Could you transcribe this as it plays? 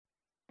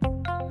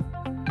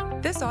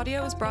This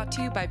audio is brought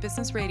to you by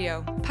Business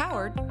Radio,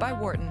 powered by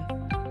Wharton.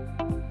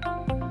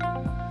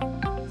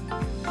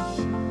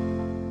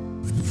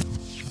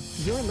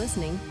 You're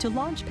listening to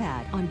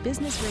Launchpad on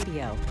Business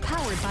Radio,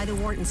 powered by the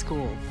Wharton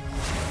School.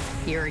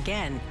 Here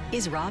again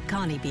is Rob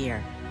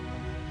Conybeer.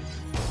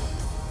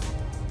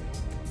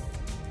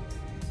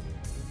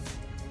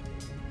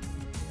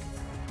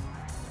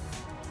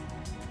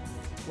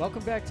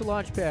 Welcome back to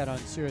Launchpad on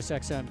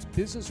SiriusXM's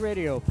Business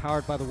Radio,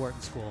 powered by the Wharton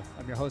School.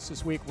 I'm your host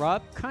this week,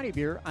 Rob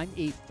Conybeer. I'm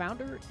a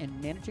founder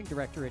and managing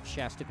director at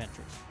Shasta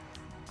Ventures.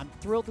 I'm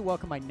thrilled to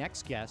welcome my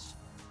next guest,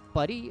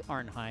 Buddy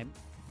Arnheim.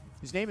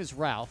 His name is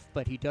Ralph,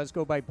 but he does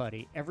go by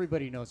Buddy.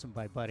 Everybody knows him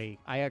by Buddy.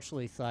 I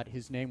actually thought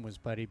his name was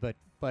Buddy, but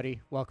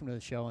Buddy, welcome to the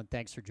show, and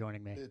thanks for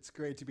joining me. It's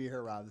great to be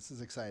here, Rob. This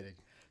is exciting.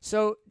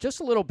 So just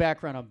a little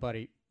background on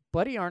Buddy.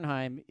 Buddy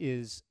Arnheim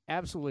is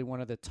absolutely one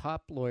of the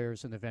top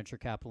lawyers in the venture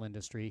capital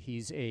industry.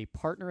 He's a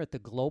partner at the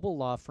global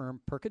law firm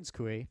Perkins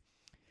Coie.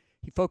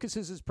 He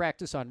focuses his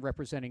practice on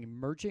representing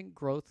emerging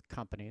growth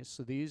companies.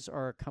 So these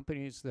are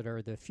companies that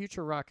are the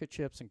future rocket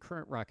ships and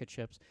current rocket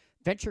ships,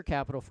 venture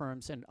capital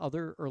firms, and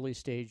other early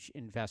stage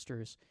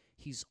investors.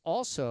 He's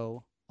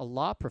also a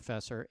law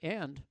professor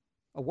and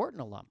a Wharton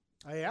alum.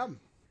 I am.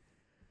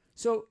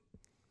 So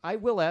I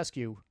will ask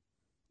you,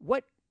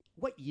 what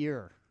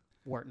year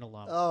Wharton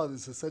alum? Oh,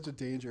 this is such a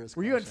dangerous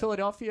Were question. you in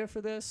Philadelphia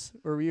for this,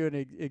 or were you in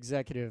an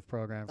executive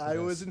program for I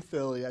this? was in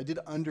Philly. I did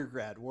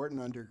undergrad, Wharton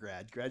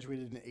undergrad,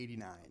 graduated in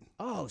 89.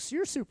 Oh, so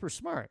you're super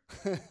smart.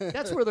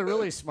 That's where the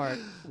really smart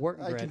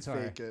Wharton I grads can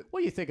are. fake it.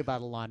 Well, you think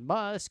about Elon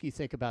Musk, you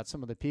think about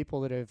some of the people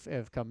that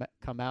have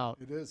come out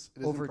It is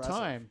over impressive.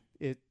 time.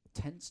 It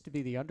tends to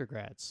be the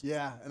undergrads.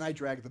 Yeah, and I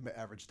dragged the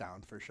average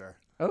down for sure.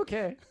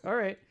 Okay, all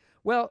right.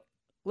 Well,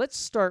 let's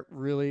start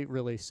really,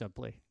 really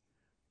simply.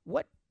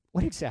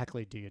 What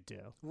exactly do you do?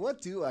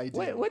 What do I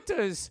do?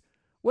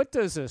 What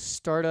does a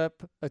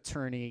startup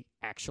attorney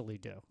actually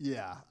do?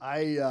 Yeah,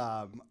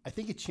 I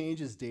think it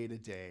changes day to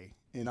day.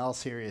 In all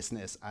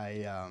seriousness,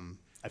 I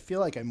feel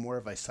like I'm more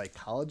of a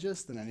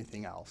psychologist than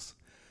anything else.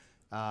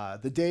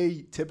 The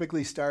day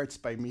typically starts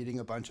by meeting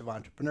a bunch of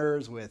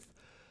entrepreneurs with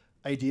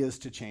ideas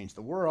to change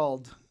the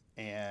world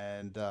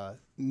and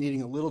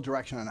needing a little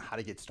direction on how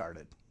to get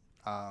started.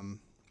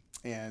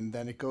 And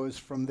then it goes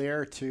from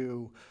there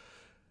to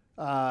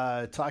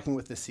talking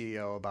with the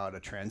CEO about a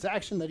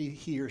transaction that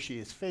he or she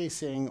is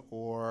facing,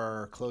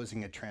 or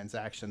closing a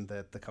transaction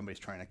that the company's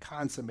trying to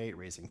consummate,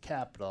 raising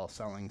capital,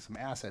 selling some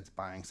assets,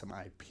 buying some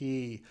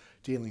IP,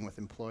 dealing with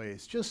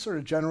employees, just sort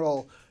of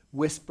general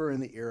whisper in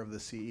the ear of the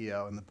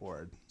CEO and the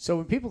board. So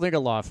when people think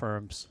of law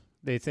firms,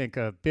 they think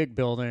of big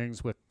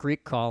buildings with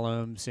Greek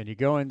columns, and you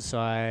go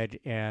inside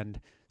and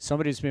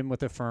somebody's been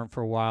with the firm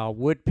for a while,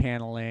 wood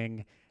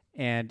paneling,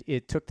 and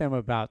it took them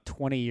about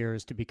 20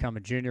 years to become a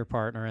junior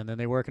partner, and then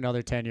they work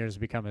another 10 years to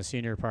become a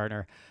senior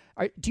partner.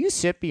 Do you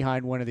sit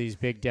behind one of these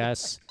big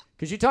desks?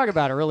 Because you talk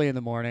about early in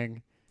the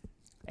morning,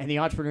 and the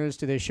entrepreneurs,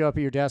 do they show up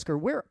at your desk, or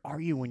where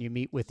are you when you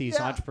meet with these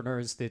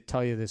entrepreneurs that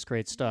tell you this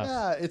great stuff?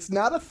 Yeah, it's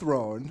not a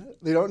throne.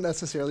 They don't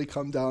necessarily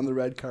come down the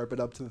red carpet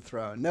up to the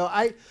throne. No,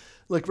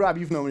 look, Rob,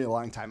 you've known me a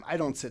long time. I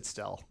don't sit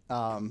still,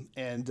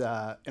 and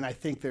I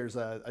think there's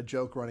a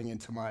joke running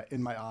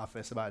in my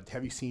office about,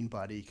 have you seen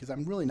Buddy? Because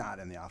I'm really not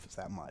in the office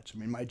that much. I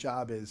mean, my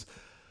job is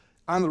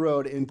on the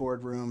road, in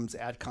boardrooms,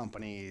 at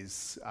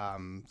companies,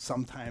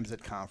 sometimes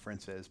at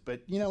conferences,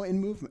 but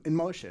in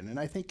motion. And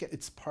I think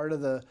it's part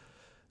of the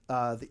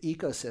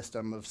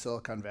ecosystem of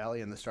Silicon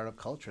Valley and the startup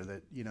culture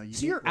that you.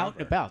 So you're out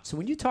and about. So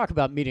when you talk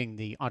about meeting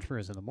the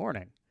entrepreneurs in the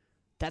morning,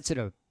 that's at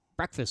a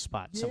breakfast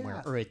spot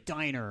somewhere, or a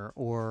diner,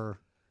 or...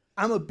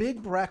 I'm a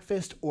big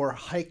breakfast or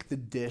hike the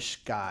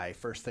dish guy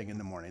first thing in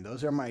the morning.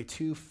 Those are my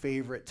two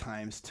favorite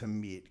times to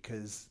meet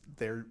because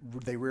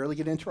they rarely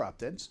get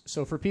interrupted.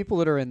 So for people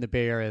that are in the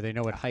Bay Area, they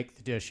know what hike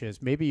the dish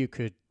is. Maybe you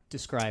could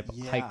describe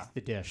hike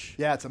the dish.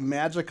 Yeah, it's a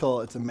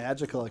magical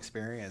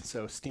experience.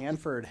 So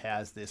Stanford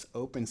has this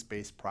open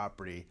space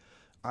property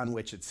on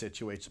which it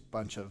situates a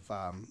bunch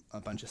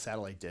of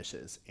satellite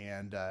dishes,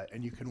 and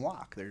you can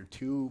walk. There are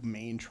two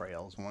main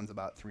trails. One's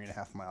about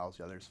 3.5 miles.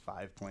 The other's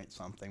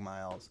 5-point-something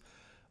miles.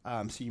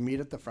 So you meet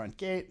at the front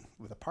gate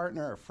with a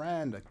partner, a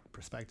friend, a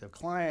prospective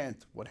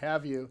client, what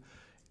have you,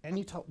 and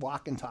you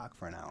walk and talk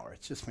for an hour.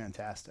 It's just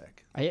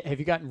fantastic. Have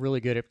you gotten really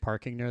good at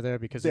parking near there?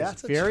 Because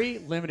there's very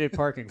limited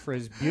parking. For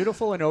as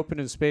beautiful and open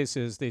as space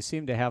is, they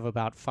seem to have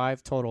about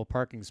 5 total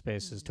parking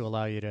spaces to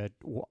allow you to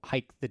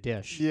hike the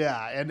dish.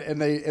 Yeah,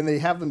 and they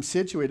have them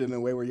situated in a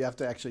way where you have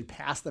to actually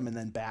pass them and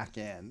then back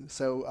in.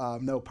 So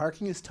no,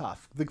 parking is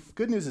tough. The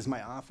good news is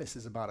my office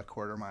is about a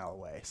quarter mile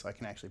away, so I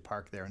can actually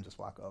park there and just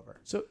walk over.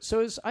 So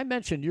as I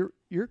mentioned,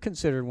 you're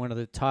considered one of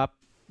the top,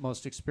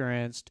 most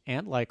experienced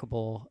and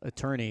likable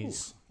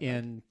attorneys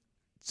in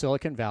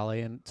Silicon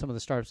Valley and some of the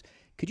startups.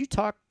 Could you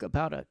talk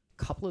about a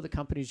couple of the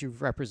companies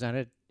you've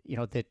represented,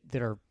 that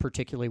are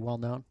particularly well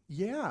known?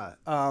 Yeah.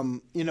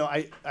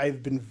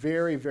 I've been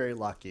very, very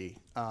lucky.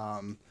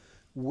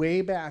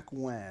 Way back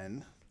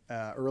when,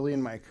 early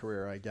in my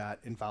career, I got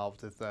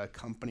involved with a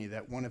company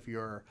that one of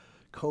your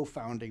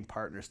co-founding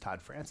partners,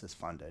 Todd Francis,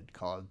 funded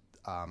called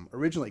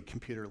originally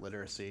Computer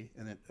Literacy,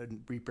 and it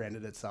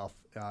rebranded itself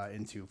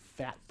into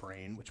Fat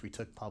Brain, which we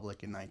took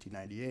public in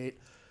 1998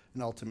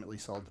 and ultimately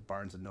sold to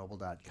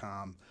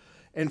BarnesandNoble.com.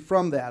 And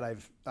from that,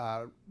 I've,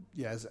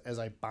 as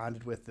I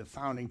bonded with the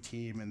founding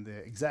team and the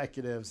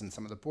executives and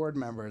some of the board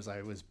members,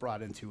 I was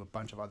brought into a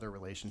bunch of other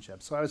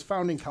relationships. So I was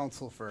founding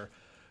counsel for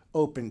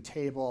Open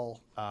Table,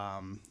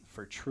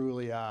 for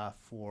Trulia,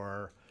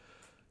 for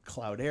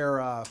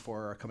Cloudera,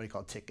 for a company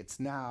called Tickets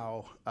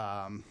Now,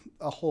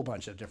 a whole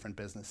bunch of different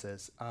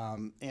businesses,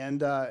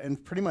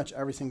 and pretty much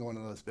every single one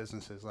of those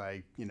businesses,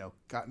 I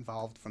got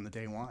involved from the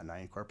day one.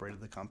 I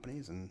incorporated the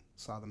companies and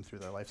saw them through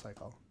their life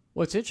cycle.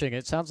 Well, it's interesting.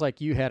 It sounds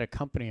like you had a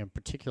company in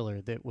particular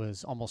that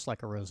was almost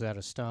like a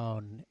Rosetta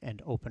Stone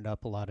and opened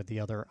up a lot of the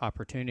other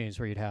opportunities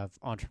where you'd have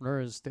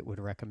entrepreneurs that would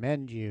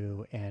recommend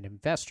you and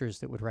investors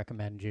that would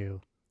recommend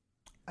you.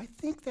 I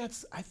think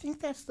that's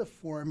the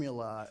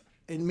formula.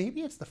 And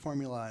maybe it's the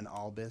formula in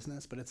all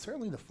business, but it's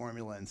certainly the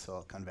formula in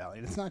Silicon Valley.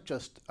 And it's not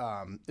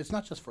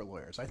just for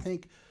lawyers. I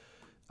think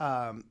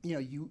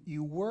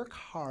you work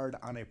hard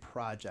on a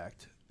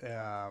project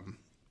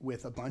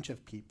with a bunch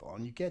of people,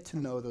 and you get to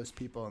know those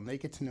people, and they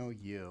get to know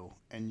you,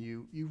 and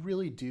you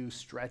really do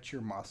stretch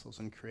your muscles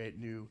and create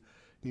new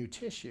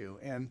tissue.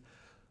 And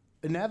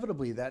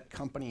inevitably, that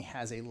company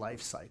has a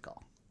life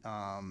cycle.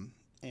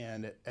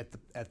 And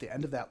at the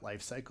end of that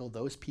life cycle,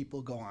 those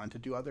people go on to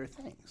do other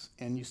things,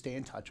 and you stay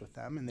in touch with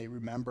them, and they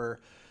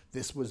remember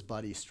this was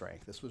Buddy's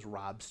strength, this was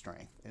Rob's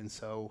strength, and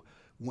so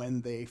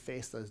when they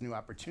face those new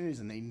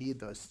opportunities and they need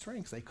those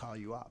strengths, they call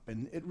you up.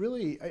 And it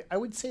really, I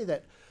would say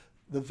that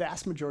the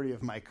vast majority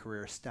of my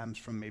career stems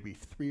from maybe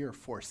 3 or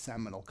 4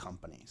 seminal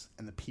companies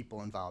and the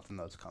people involved in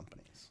those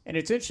companies. And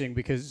it's interesting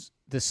because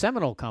the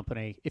seminal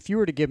company, if you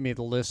were to give me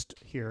the list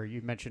here,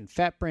 you mentioned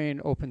FatBrain,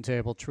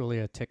 OpenTable,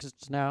 Trulia,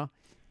 Tickets Now.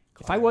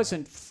 If I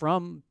wasn't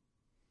from,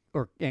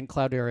 and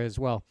Cloudera as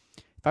well,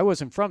 if I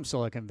wasn't from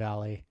Silicon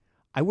Valley,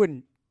 I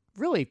wouldn't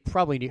really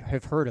probably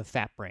have heard of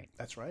FatBrain.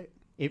 That's right.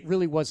 It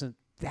really wasn't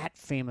that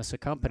famous a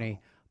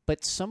company,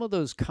 but some of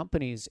those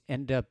companies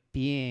end up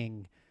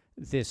being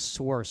this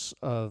source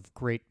of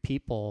great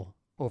people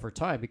over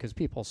time because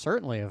people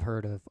certainly have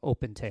heard of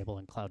OpenTable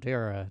and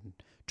Cloudera and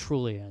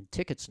Trulia and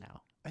Tickets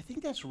Now. I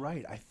think that's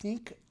right. I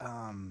think...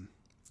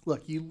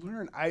 Look, you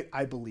learn,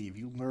 I believe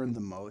you learn the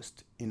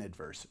most in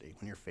adversity,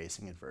 when you're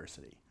facing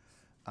adversity.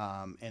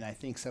 And I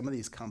think some of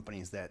these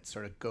companies that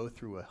sort of go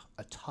through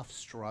a tough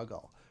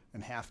struggle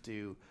and have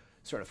to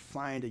sort of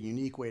find a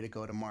unique way to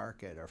go to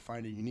market or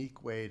find a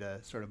unique way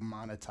to sort of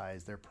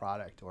monetize their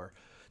product or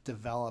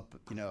develop,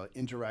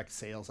 indirect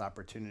sales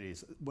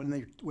opportunities. When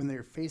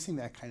they're facing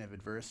that kind of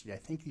adversity, I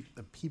think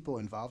the people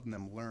involved in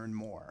them learn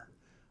more.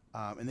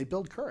 And they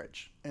build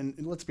courage. And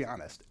let's be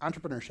honest,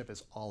 entrepreneurship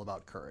is all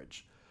about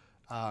courage.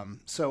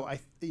 So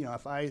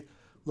if I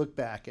look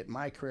back at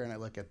my career and I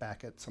look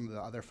back at some of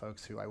the other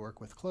folks who I work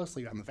with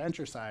closely on the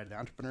venture side, the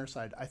entrepreneur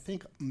side, I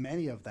think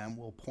many of them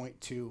will point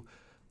to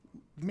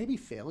maybe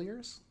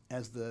failures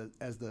as the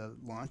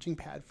launching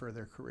pad for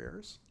their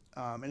careers.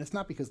 And it's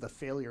not because the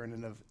failure in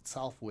and of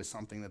itself was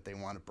something that they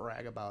want to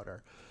brag about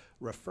or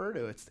refer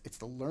to. It's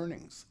the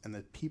learnings and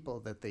the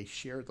people that they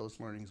share those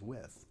learnings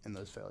with in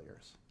those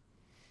failures.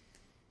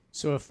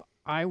 So if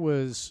I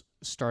was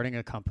starting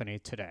a company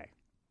today,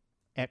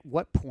 at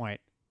what point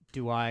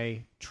do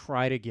I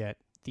try to get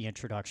the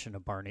introduction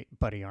of Buddy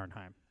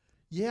Arnheim?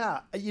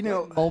 Yeah,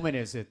 What moment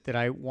is it that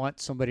I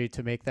want somebody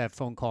to make that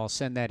phone call,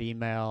 send that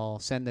email,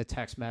 send the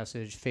text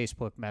message,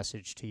 Facebook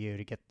message to you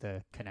to get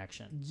the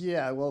connection?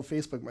 Yeah, well,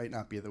 Facebook might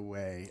not be the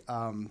way.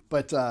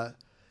 But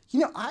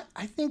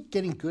I think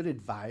getting good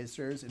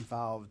advisors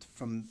involved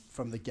from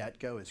the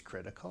get-go is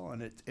critical.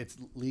 And it's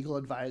legal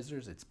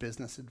advisors, it's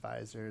business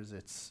advisors,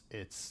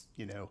 it's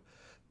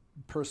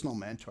personal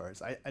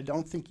mentors. I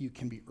don't think you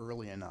can be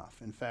early enough.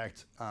 In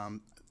fact,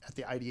 at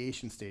the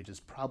ideation stage is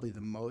probably the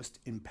most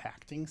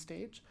impacting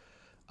stage.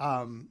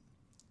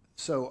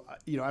 So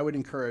I would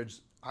encourage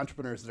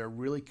entrepreneurs that are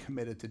really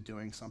committed to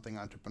doing something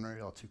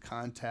entrepreneurial to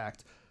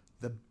contact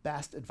the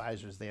best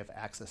advisors they have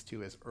access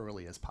to as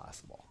early as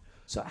possible.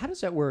 So how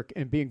does that work?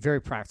 And being very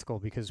practical,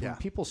 because when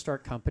people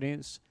start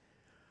companies,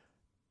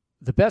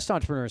 the best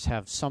entrepreneurs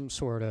have some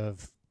sort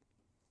of,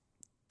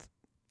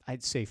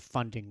 I'd say,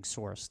 funding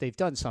source. They've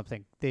done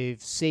something. They've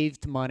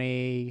saved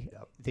money.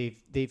 Yep.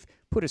 They've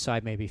put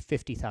aside maybe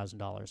 $50,000,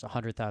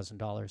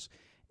 $100,000,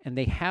 and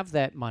they have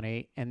that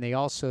money, and they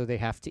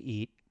have to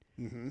eat.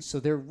 Mm-hmm. So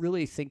they're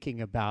really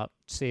thinking about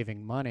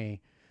saving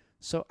money.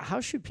 So how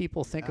should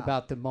people think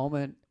about the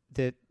moment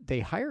that they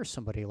hire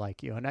somebody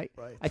like you? And I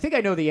think I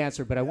know the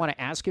answer, but I want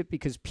to ask it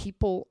because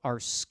people are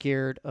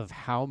scared of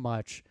how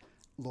much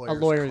a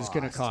lawyer is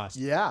going to cost.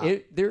 Yeah.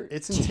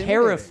 It's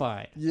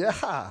terrified.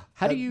 Yeah.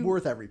 How do you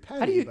worth every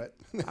penny? But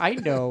I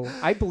know.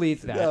 I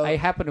believe that. No. I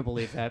happen to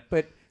believe that.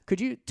 But could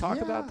you talk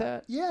about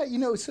that? Yeah.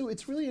 So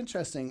it's really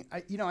interesting.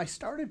 I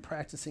started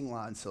practicing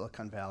law in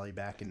Silicon Valley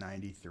back in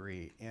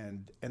 '93,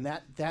 and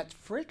that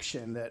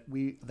friction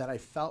that I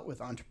felt with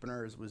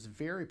entrepreneurs was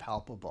very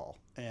palpable.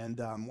 And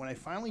when I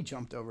finally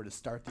jumped over to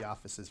start the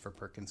offices for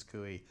Perkins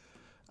Coie,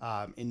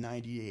 in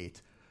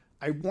 '98.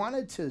 I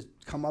wanted to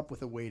come up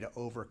with a way to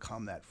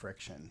overcome that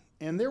friction.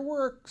 And there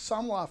were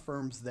some law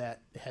firms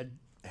that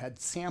had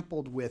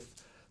sampled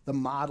with the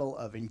model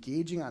of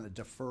engaging on a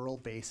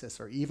deferral basis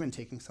or even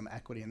taking some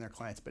equity in their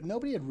clients, but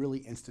nobody had really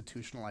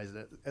institutionalized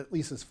it, at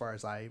least as far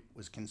as I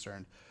was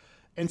concerned.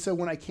 And so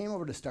when I came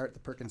over to start the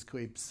Perkins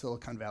Coie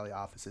Silicon Valley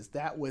offices,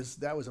 that was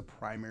a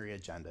primary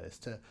agenda, is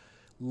to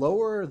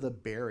lower the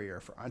barrier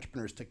for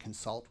entrepreneurs to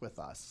consult with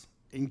us,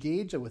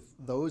 engage with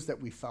those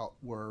that we felt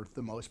were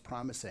the most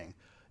promising,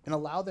 and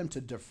allow them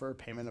to defer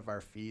payment of our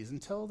fees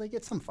until they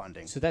get some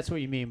funding. So that's what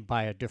you mean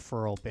by a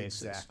deferral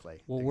basis. Exactly.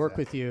 We'll work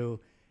with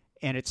you,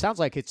 and it sounds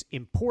like it's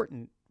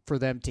important for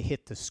them to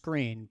hit the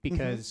screen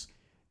because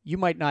you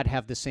might not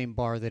have the same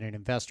bar that an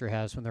investor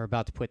has when they're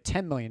about to put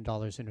 $10 million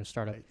into a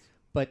startup. Right.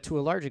 But to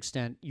a large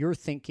extent, you're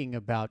thinking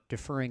about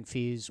deferring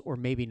fees or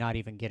maybe not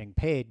even getting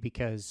paid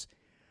because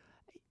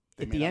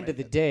at the end of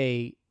the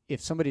day,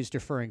 if somebody's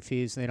deferring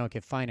fees and they don't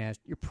get financed,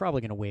 you're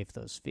probably going to waive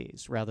those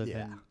fees rather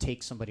than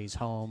take somebody's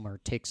home or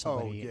take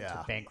somebody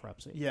into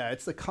bankruptcy. Yeah,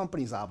 it's the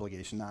company's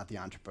obligation, not the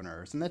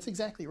entrepreneurs. And that's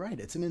exactly right.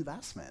 It's an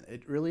investment.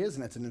 It really is.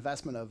 And it's an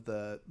investment of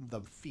the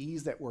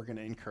fees that we're going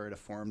to incur to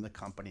form the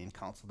company and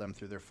counsel them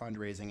through their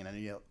fundraising and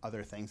any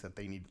other things that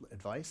they need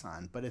advice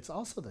on. But it's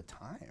also the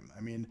time.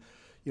 I mean,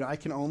 I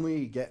can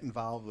only get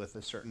involved with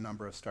a certain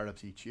number of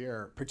startups each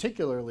year,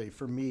 particularly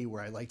for me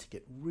where I like to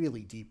get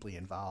really deeply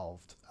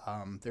involved.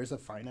 There's a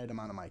finite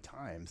amount of my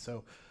time.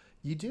 So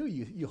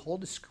you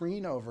hold a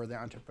screen over the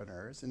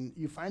entrepreneurs and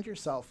you find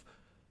yourself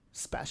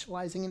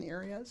specializing in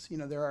areas.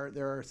 There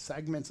are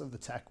segments of the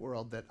tech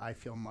world that I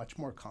feel much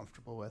more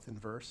comfortable with and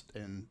versed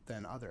in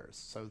than others.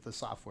 So the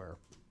software.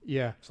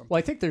 Yeah. Well,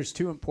 I think there's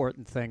two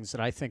important things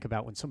that I think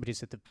about when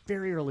somebody's at the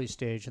very early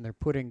stage and they're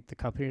putting the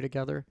company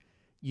together.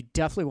 You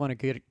definitely want to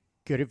get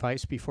good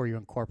advice before you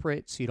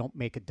incorporate so you don't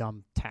make a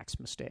dumb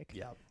tax mistake.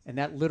 Yeah. And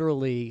that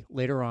literally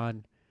later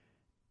on,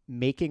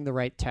 making the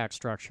right tax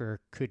structure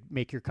could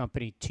make your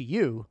company, to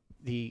you,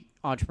 the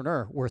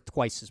entrepreneur, worth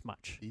twice as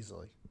much.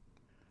 Easily.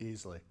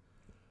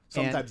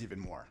 Sometimes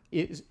even more.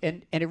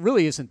 And it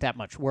really isn't that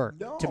much work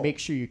to make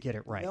sure you get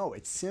it right. No,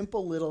 it's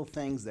simple little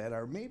things that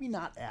are maybe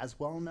not as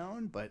well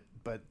known, but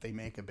they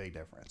make a big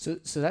difference.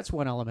 So that's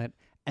one element.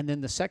 And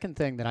then the second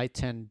thing that I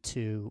tend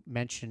to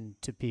mention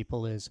to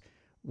people is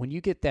when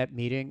you get that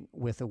meeting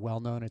with a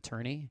well-known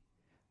attorney,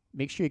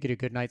 make sure you get a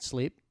good night's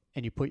sleep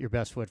and you put your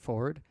best foot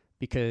forward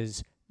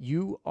because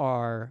you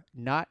are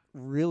not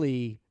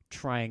really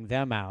trying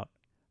them out.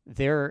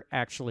 They're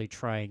actually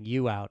trying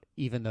you out,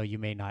 even though you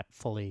may not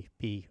fully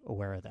be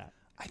aware of that.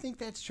 I think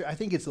that's true. I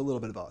think it's a little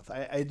bit of both.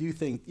 I do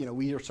think,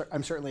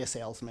 I'm certainly a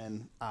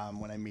salesman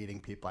when I'm meeting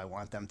people. I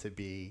want them to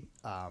be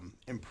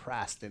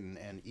impressed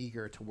and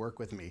eager to work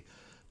with me.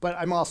 But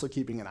I'm also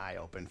keeping an eye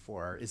open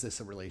for, is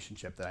this a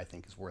relationship that I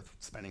think is worth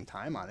spending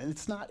time on? And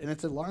it's not, and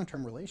it's a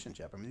long-term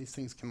relationship. I mean, these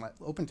things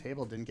Open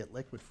Table didn't get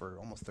liquid for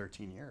almost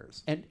 13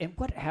 years. And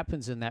what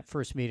happens in that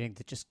first meeting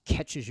that just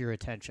catches your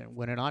attention?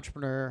 When an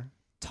entrepreneur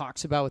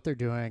talks about what they're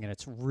doing and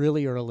it's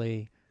really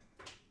early,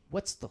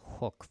 what's the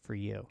hook for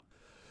you?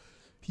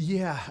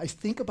 Yeah, I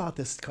think about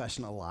this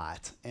question a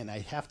lot, and I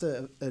have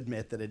to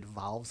admit that it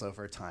evolves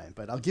over time.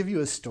 But I'll give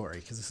you a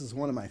story because this is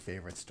one of my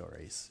favorite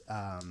stories,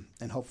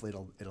 and hopefully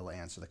it'll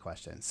answer the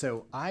question.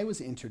 So I was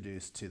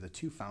introduced to the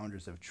two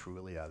founders of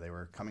Trulia. They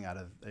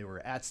were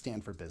at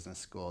Stanford Business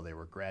School. They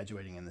were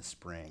graduating in the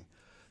spring,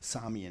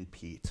 Sami and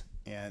Pete,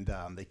 and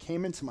they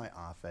came into my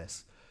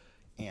office.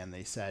 And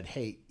they said,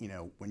 hey,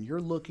 when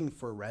you're looking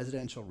for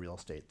residential real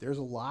estate, there's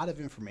a lot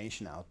of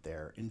information out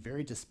there in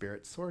very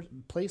disparate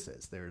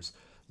places. There's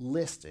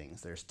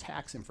listings, there's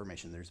tax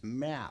information, there's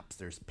maps,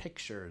 there's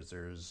pictures,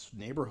 there's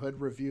neighborhood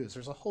reviews,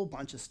 there's a whole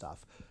bunch of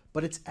stuff,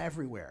 but it's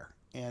everywhere.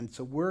 And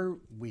so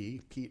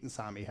Pete and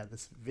Sami, had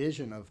this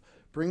vision of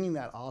bringing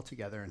that all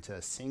together into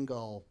a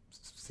single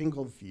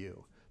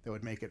view that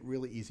would make it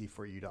really easy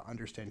for you to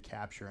understand,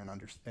 capture,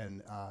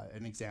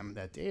 and examine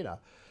that data.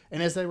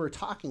 And as they were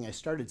talking, I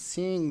started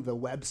seeing the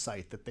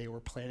website that they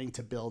were planning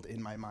to build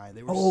in my mind.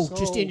 They were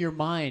just in your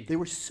mind. They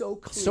were so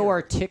clear. So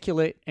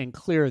articulate and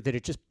clear that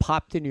it just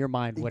popped in your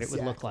mind what it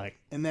would look like.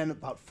 And then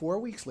about 4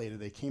 weeks later,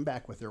 they came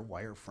back with their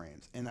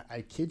wireframes. And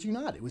I kid you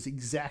not, it was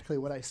exactly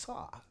what I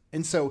saw.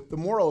 And so the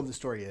moral of the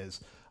story is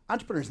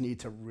entrepreneurs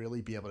need to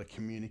really be able to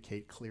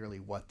communicate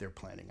clearly what they're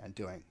planning on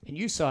doing. And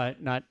you saw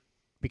it not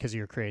because of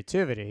your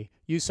creativity.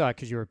 You saw it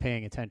because you were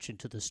paying attention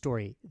to the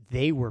story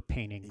they were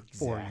painting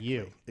for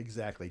you.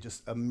 Exactly.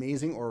 Just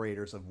amazing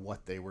orators of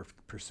what they were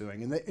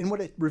pursuing. And what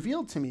it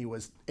revealed to me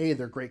was, A,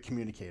 they're great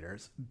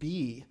communicators.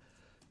 B,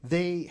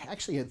 they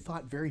actually had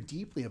thought very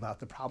deeply about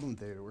the problem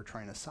they were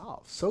trying to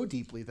solve. So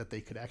deeply that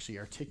they could actually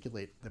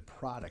articulate the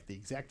product, the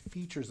exact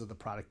features of the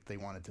product they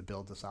wanted to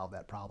build to solve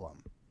that problem.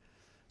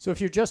 So if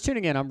you're just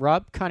tuning in, I'm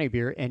Rob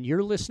Conybeer, and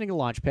you're listening to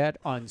Launchpad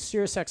on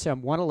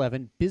SiriusXM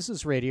 111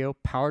 Business Radio,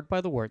 powered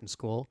by the Wharton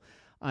School.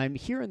 I'm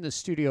here in the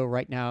studio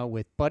right now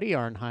with Buddy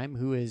Arnheim,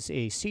 who is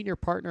a senior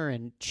partner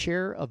and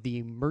chair of the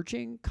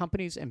Emerging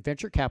Companies and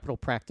Venture Capital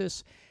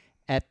Practice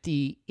at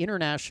the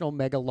international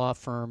mega law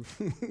firm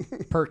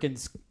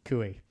Perkins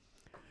Coie.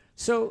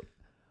 So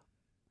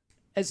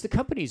as the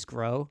companies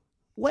grow,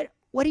 what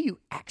do you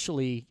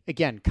actually,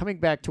 again, coming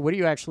back to what do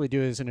you actually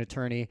do as an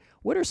attorney,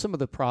 what are some of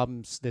the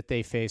problems that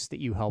they face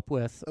that you help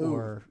with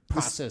or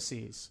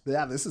processes?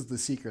 This is the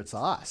secret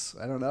sauce.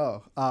 I don't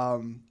know.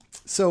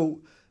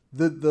 So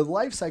the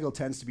life cycle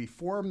tends to be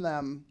form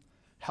them,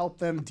 help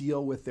them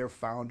deal with their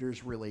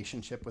founder's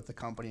relationship with the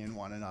company and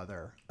one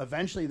another.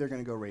 Eventually, they're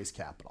going to go raise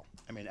capital.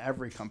 I mean,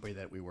 every company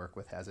that we work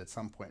with has at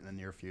some point in the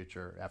near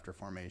future, after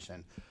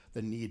formation,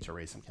 the need to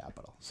raise some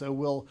capital. So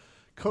we'll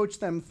coach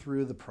them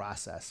through the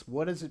process.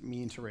 What does it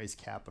mean to raise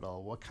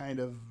capital? What kind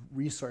of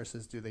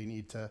resources do they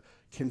need to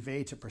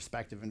convey to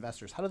prospective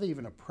investors? How do they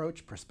even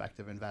approach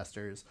prospective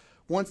investors?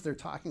 Once they're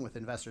talking with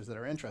investors that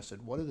are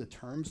interested, what do the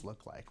terms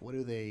look like? What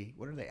are they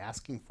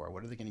asking for?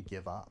 What are they going to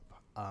give up?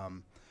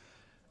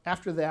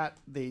 After that,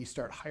 they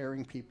start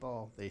hiring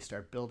people. They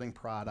start building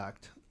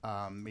product.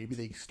 Maybe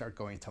they start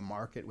going to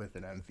market with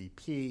an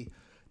MVP.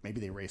 Maybe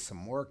they raise some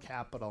more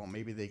capital.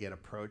 Maybe they get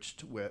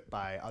approached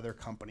by other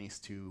companies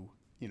to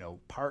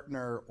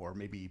partner or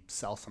maybe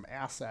sell some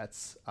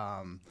assets.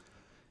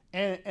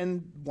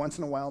 And once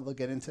in a while, they'll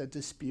get into a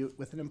dispute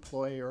with an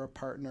employee or a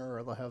partner,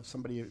 or they'll have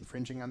somebody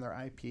infringing on their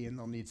IP and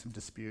they'll need some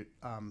dispute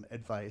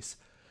advice.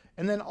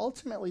 And then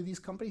ultimately, these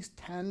companies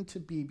tend to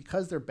be,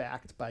 because they're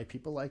backed by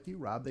people like you,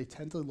 Rob, they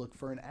tend to look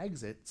for an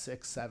exit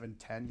 6, 7,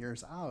 10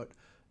 years out,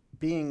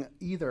 being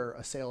either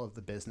a sale of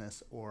the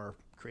business or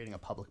creating a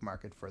public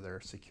market for their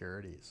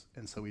securities.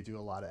 And so we do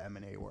a lot of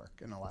M&A work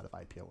and a lot of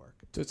IPO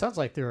work. So it sounds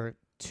like there are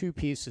two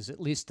pieces,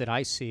 at least that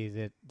I see,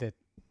 that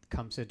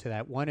comes into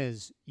that. One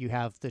is you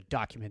have the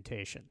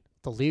documentation,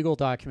 the legal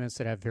documents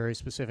that have very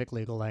specific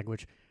legal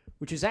language,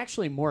 which is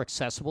actually more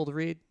accessible to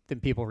read than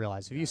people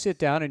realize. If you sit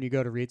down and you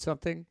go to read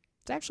something,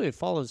 it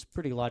follows a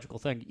pretty logical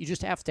thing. You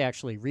just have to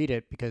actually read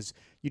it because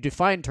you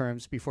define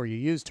terms before you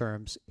use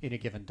terms in a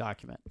given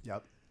document.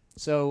 Yep.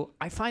 So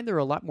I find they're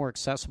a lot more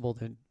accessible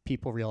than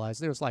people realize.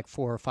 There's like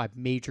 4 or 5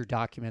 major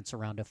documents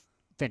around a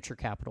venture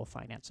capital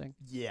financing.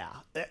 Yeah.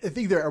 I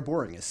think they are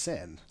boring as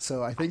sin.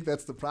 So I think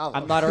that's the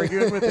problem. I'm not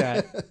arguing with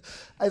that.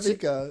 I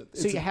think so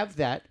you have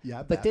that.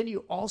 Yeah, but then you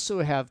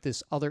also have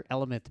this other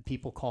element that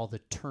people call the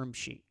term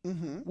sheet.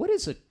 Mm-hmm. What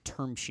is a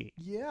term sheet?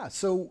 Yeah.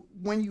 So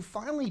when you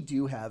finally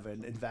do have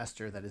an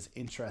investor that is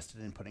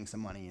interested in putting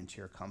some money into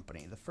your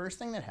company, the first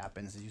thing that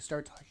happens is you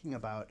start talking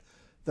about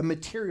the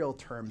material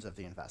terms of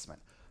the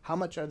investment. How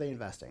much are they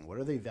investing? What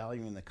are they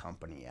valuing the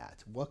company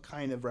at? What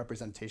kind of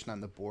representation on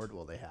the board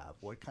will they have?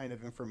 What kind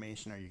of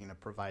information are you going to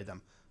provide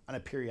them on a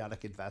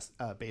periodic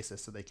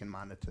basis so they can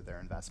monitor their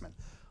investment?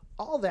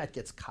 All that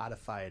gets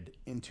codified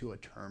into a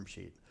term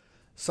sheet.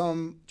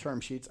 Some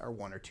term sheets are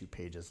 1 or 2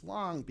 pages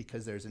long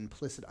because there's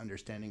implicit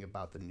understanding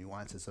about the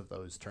nuances of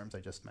those terms I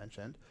just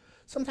mentioned.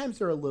 Sometimes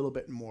they're a little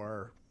bit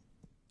more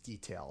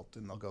detailed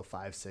and they'll go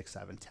 5, 6,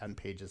 7, 10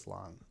 pages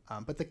long.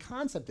 But the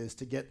concept is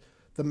to get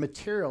the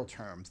material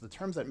terms, the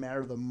terms that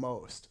matter the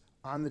most,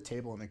 on the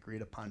table and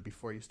agreed upon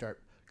before you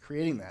start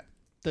creating that.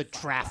 The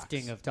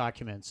drafting of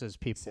documents, as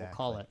people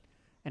call it.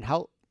 And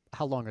how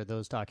long are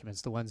those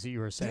documents, the ones that you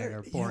were saying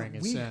are boring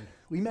as sin?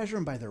 We measure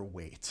them by their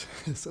weight.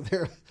 So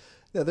they're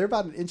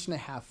about 1.5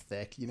 inches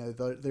thick.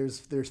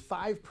 There's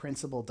 5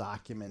 principal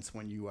documents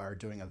when you are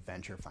doing a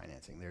venture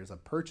financing. There's a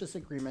purchase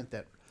agreement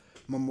that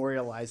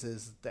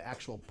memorializes the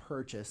actual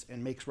purchase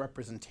and makes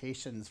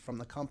representations from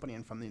the company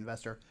and from the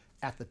investor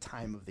at the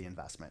time of the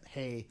investment.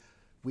 Hey,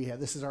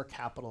 this is our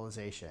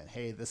capitalization.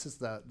 Hey, this is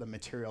the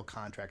material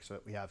contracts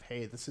that we have.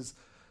 Hey, these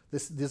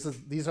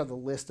are the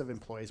list of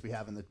employees we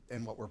have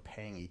and what we're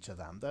paying each of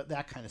them.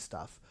 That kind of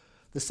stuff.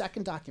 The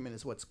second document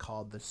is what's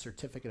called the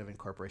certificate of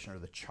incorporation, or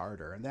the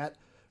charter, and that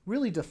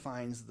really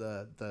defines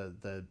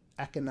the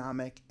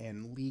economic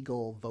and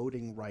legal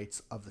voting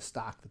rights of the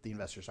stock that the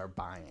investors are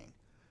buying.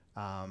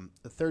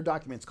 The third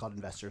document is called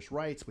investors'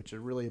 rights, which are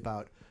really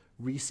about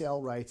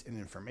resale rights and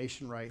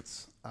information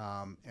rights.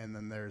 And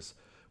then there's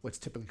what's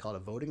typically called a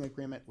voting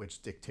agreement,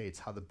 which dictates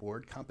how the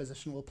board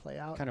composition will play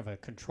out. Kind of a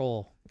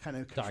control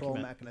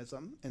document.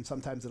 Mechanism. And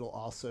sometimes it'll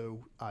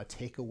also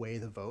take away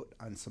the vote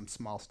on some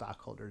small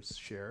stockholders'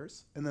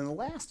 shares. And then the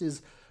last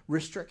is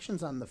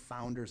restrictions on the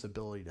founder's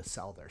ability to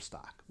sell their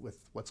stock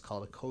with what's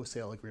called a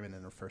co-sale agreement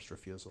and a first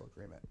refusal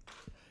agreement.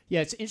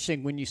 Yeah, it's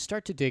interesting. When you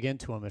start to dig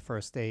into them at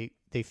first, they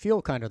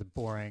feel kind of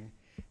boring.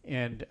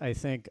 And I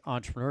think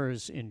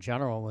entrepreneurs in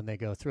general, when they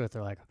go through it,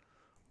 they're like,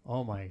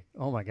 oh my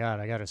God,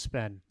 I got to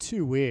spend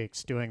 2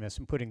 weeks doing this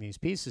and putting these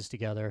pieces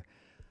together.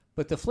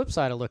 But the flip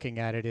side of looking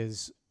at it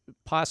is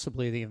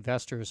possibly the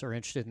investors are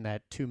interested in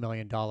that $2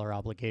 million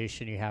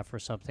obligation you have for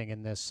something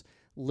in this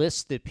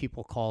list that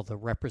people call the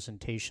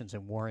representations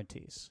and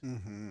warranties.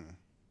 Mm-hmm.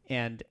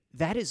 And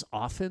that is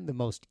often the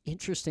most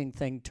interesting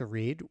thing to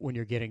read when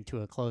you're getting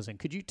to a closing.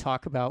 Could you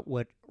talk about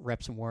what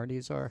reps and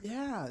warranties are?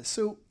 Yeah.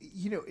 So,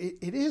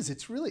 it is.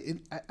 It's really,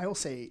 I will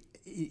say,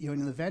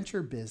 in the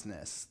venture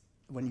business,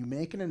 when you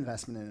make an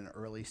investment in an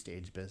early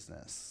stage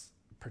business,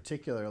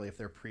 particularly if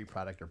they're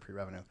pre-product or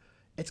pre-revenue,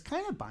 it's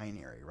kind of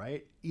binary,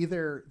 right?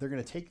 Either they're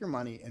going to take your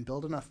money and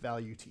build enough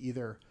value to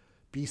either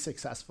be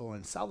successful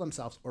and sell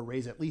themselves or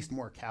raise at least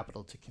more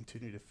capital to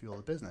continue to fuel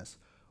the business,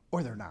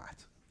 or they're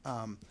not.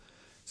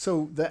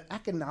 So the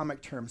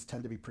economic terms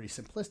tend to be pretty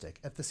simplistic.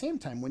 At the same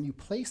time, when you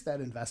place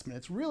that investment,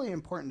 it's really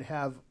important to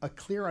have a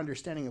clear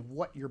understanding of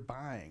what you're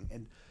buying.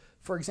 And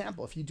for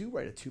example, if you do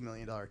write a $2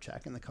 million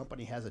check and the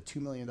company has a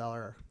 $2 million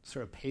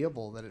sort of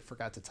payable that it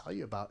forgot to tell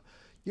you about,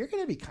 you're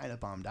going to be kind of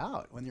bummed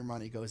out when your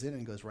money goes in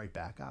and goes right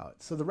back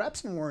out. So the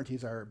reps and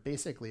warranties are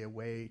basically a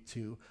way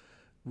to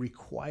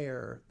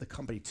require the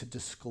company to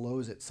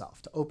disclose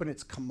itself, to open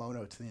its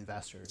kimono to the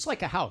investors. It's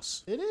like a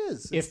house. It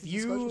is. If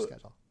you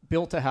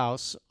built a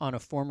house on a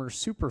former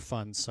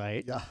Superfund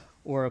site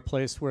or a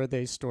place where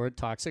they stored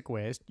toxic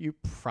waste, you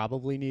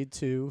probably need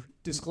to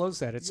disclose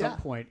that at some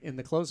point in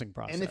the closing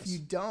process. And if you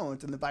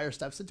don't and the buyer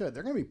steps into it,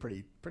 they're going to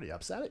be pretty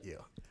upset at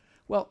you.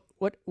 Well,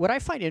 what I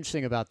find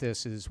interesting about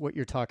this is what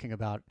you're talking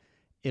about.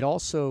 It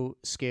also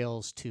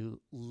scales to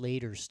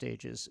later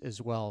stages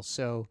as well.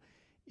 So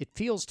it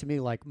feels to me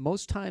like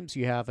most times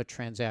you have a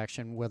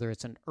transaction, whether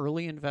it's an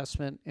early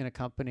investment in a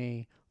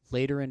company,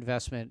 later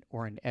investment,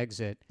 or an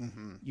exit,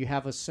 you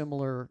have a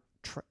similar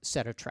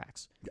set of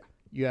tracks. Yeah.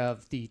 You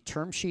have the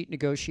term sheet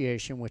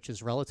negotiation, which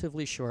is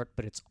relatively short,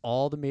 but it's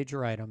all the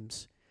major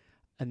items.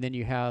 And then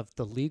you have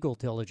the legal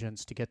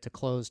diligence to get to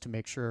close to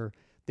make sure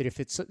that if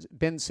it's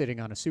been sitting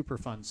on a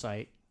Superfund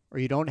site or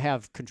you don't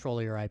have control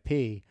of your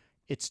IP,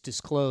 it's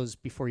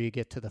disclosed before you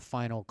get to the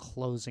final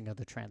closing of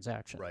the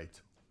transaction.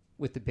 Right.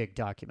 With the big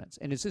documents.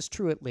 And is this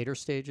true at later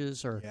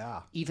stages or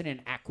even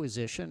in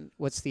acquisition?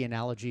 What's the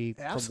analogy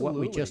from what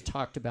we just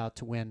talked about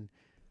to when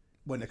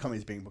the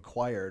company's being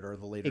acquired or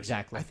the later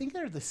Exactly. I think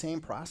they're the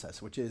same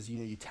process, which is,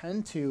 you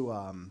tend to,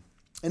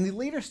 in the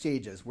later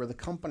stages where the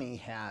company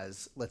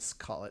has, let's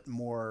call it,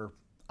 more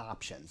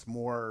options,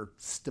 more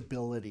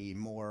stability,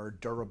 more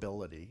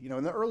durability.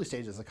 In the early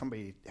stages, the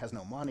company has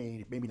no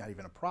money, maybe not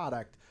even a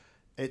product.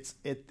 It's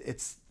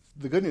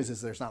the good news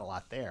is there's not a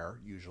lot there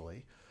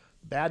usually.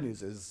 Bad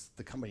news is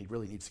the company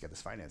really needs to get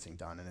this financing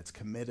done, and it's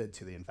committed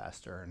to the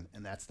investor,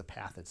 and that's the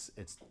path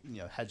it's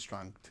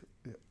headstrong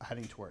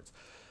heading towards.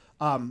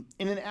 In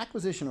an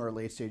acquisition or a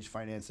late stage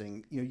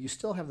financing, you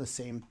still have the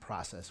same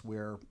process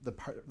where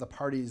the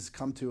parties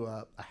come to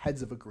a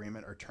heads of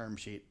agreement or term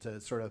sheet to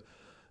sort of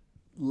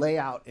lay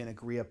out and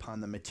agree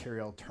upon the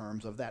material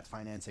terms of that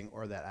financing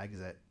or that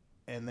exit,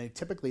 and they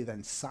typically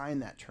then sign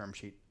that term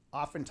sheet.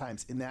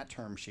 Oftentimes, in that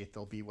term sheet,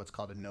 there'll be what's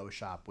called a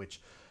no-shop,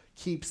 which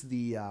keeps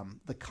the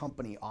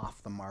company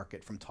off the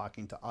market from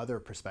talking to other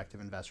prospective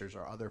investors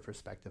or other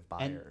prospective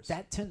buyers. And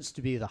that tends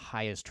to be the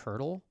highest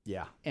hurdle.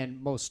 Yeah. And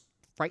most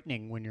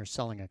frightening when you're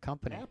selling a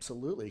company.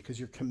 Absolutely, because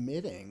you're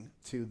committing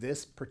to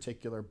this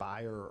particular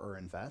buyer or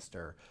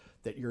investor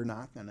that you're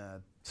not going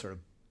to sort of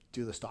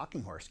do the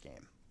stalking horse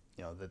game.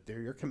 That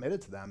you're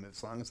committed to them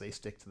as long as they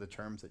stick to the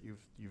terms that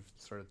you've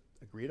sort of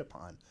agreed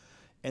upon.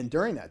 And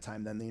during that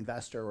time, then the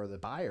investor or the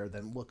buyer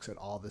then looks at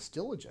all this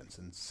diligence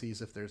and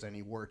sees if there's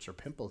any warts or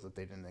pimples that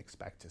they didn't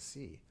expect to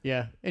see.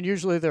 Yeah, and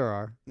usually there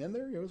are. And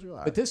there usually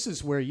are. But this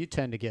is where you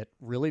tend to get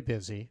really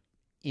busy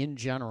in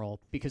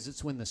general because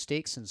it's when the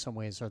stakes in some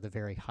ways are the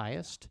very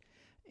highest.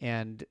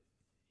 And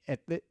at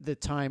the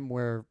time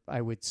where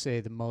I would say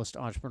the most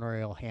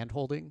entrepreneurial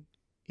handholding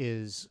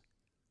is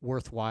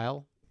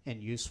worthwhile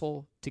and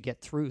useful to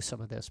get through some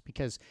of this,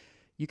 because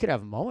you could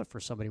have a moment for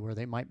somebody where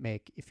they might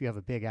make, if you have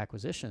a big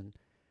acquisition,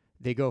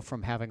 they go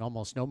from having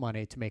almost no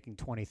money to making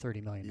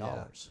 $20-30 million.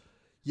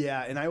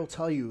 Yeah, and I will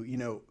tell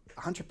you,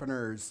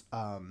 entrepreneurs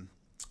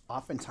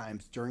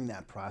oftentimes during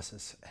that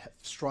process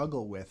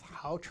struggle with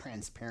how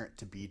transparent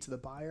to be to the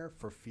buyer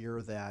for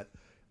fear that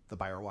the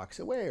buyer walks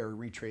away or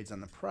retrades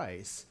on the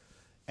price.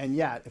 And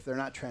yet, if they're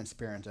not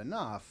transparent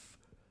enough,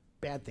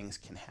 bad things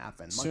can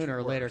happen sooner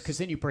or later, because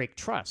then you break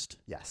trust.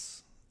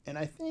 Yes. And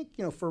I think,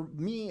 for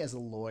me as a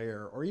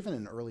lawyer or even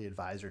an early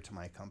advisor to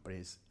my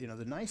companies, the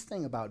nice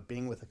thing about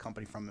being with a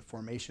company from the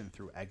formation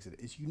through exit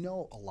is a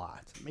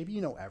lot. Maybe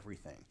you know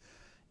everything.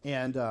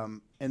 And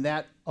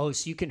that... Oh,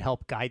 so you can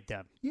help guide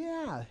them.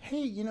 Yeah.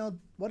 Hey,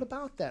 what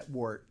about that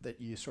wart that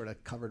you sort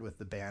of covered with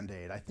the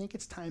Band-Aid? I think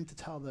it's time to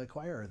tell the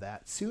acquirer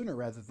that sooner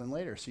rather than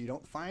later so you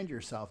don't find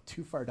yourself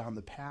too far down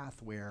the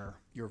path where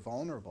you're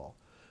vulnerable.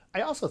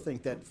 I also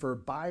think that for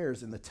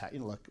buyers in the tech,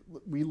 look,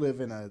 we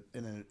live in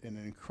an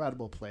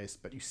incredible place,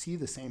 but you see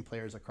the same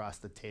players across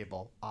the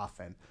table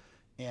often,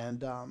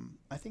 and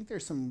I think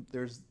there's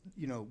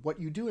what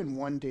you do in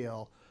one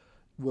deal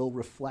will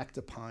reflect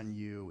upon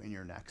you in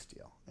your next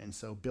deal, and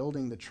so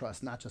building the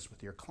trust not just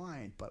with your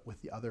client but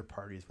with the other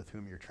parties with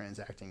whom you're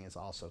transacting is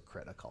also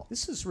critical.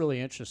 This is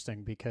really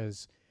interesting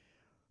because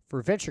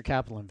for venture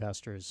capital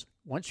investors,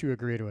 once you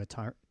agree to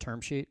a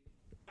term sheet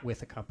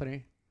with a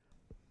company,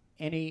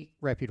 any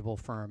reputable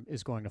firm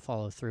is going to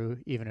follow through,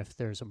 even if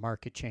there's a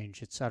market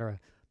change, et cetera.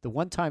 The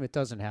one time it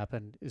doesn't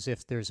happen is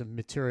if there's a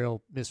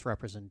material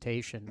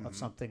misrepresentation of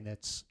something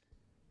that's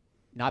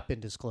not been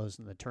disclosed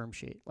in the term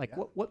sheet. Like,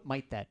 what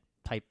might that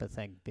type of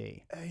thing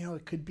be?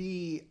 It could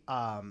be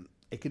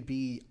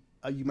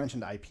you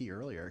mentioned IP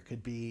earlier. It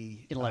could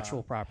be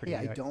Intellectual property.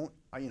 Hey,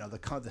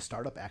 the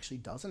startup actually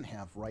doesn't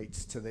have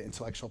rights to the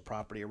intellectual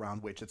property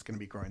around which it's going to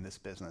be growing this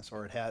business,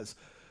 or it has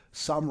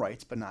some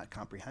rights but not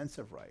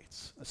comprehensive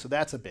rights. So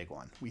that's a big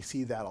one. We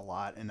see that a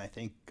lot, and I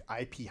think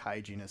IP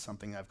hygiene is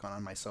something I've gone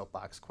on my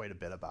soapbox quite a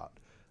bit about,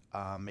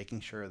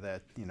 making sure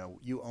that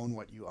you own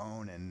what you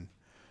own,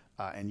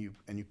 and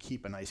you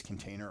keep a nice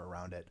container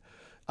around it.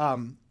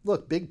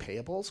 Look, big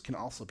payables can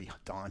also be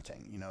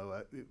daunting,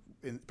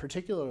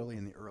 particularly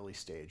in the early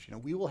stage.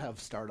 We will have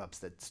startups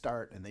that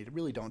start and they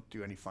really don't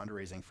do any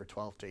fundraising for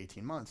 12 to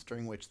 18 months,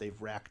 during which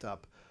they've racked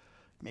up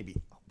maybe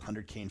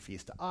 $100K in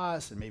fees to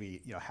us and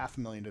maybe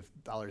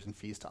 $500,000 in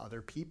fees to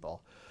other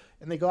people.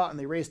 And they go out and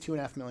they raise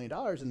 $2.5 million,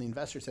 and the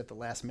investors at the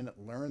last minute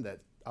learn that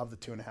of the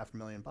 $2.5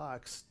 million,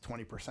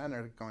 20%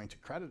 are going to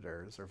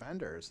creditors or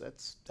vendors.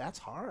 That's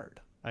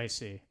hard. I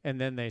see.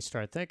 And then they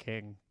start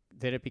thinking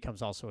that it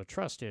becomes also a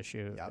trust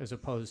issue, as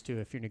opposed to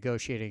if you're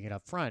negotiating it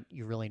up front,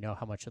 you really know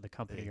how much of the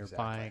company you're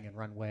buying and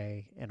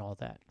runway and all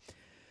that.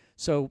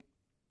 So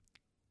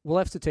we'll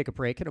have to take a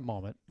break in a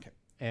moment. Okay.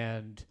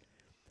 And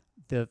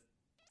the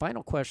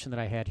final question that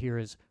I had here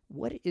is,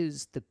 what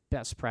is the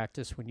best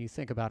practice when you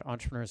think about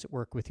entrepreneurs that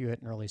work with you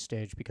at an early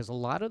stage? Because a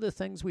lot of the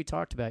things we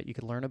talked about, you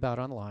can learn about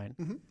online.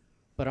 Mm-hmm.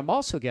 But I'm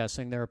also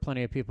guessing there are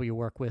plenty of people you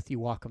work with, you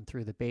walk them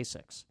through the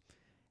basics.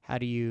 How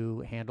do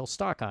you handle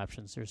stock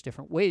options? There's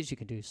different ways you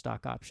can do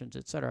stock options,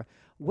 et cetera.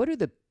 What do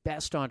the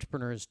best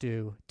entrepreneurs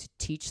do to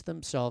teach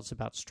themselves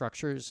about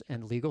structures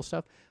and legal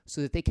stuff so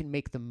that they can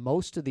make the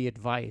most of the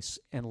advice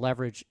and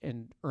leverage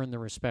and earn the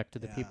respect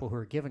of the people who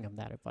are giving them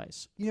that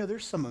advice?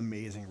 There's some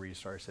amazing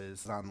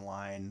resources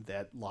online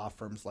that law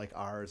firms like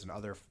ours and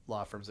other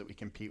law firms that we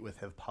compete with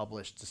have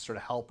published to sort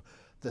of help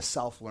the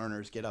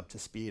self-learners get up to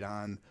speed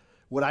on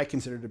what I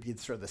consider to be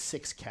sort of the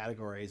 6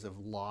 categories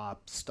of law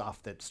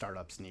stuff that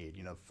startups need.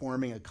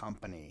 Forming a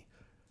company,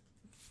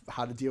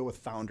 how to deal with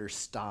founder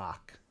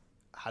stock,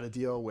 how to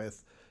deal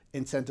with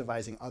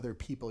incentivizing other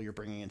people you're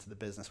bringing into the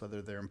business,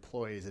 whether they're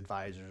employees,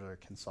 advisors, or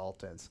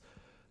consultants,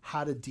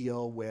 how to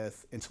deal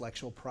with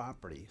intellectual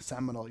property,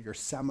 your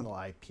seminal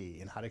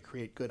IP, and how to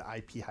create good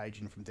IP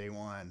hygiene from day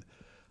one,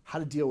 how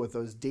to deal with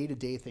those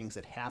day-to-day things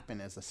that happen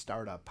as a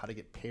startup, how to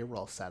get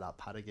payroll set up,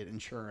 how to get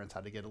insurance,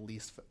 how to get a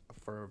lease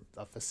for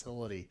a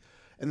facility.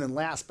 And then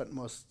last but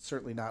most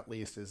certainly not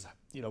least is,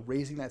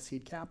 raising that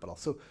seed capital.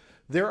 So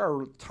there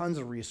are tons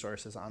of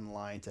resources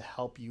online to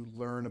help you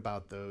learn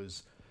about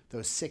those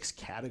 6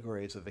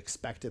 categories of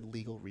expected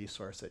legal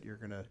resource that you're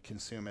going to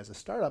consume as a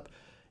startup.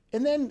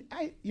 And then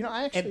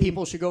and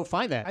people should go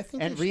find that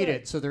and read should.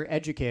 it, so they're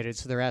educated,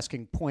 so they're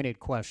asking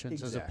pointed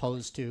questions as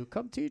opposed to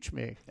 "come teach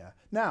me." Yeah.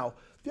 Now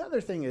the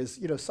other thing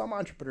is, some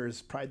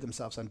entrepreneurs pride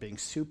themselves on being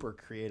super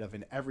creative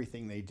in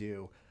everything they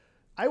do.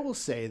 I will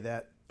say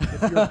that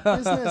if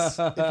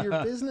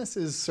your business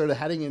is sort of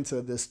heading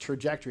into this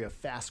trajectory of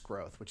fast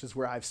growth, which is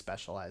where I've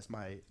specialized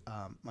my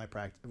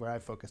practice, where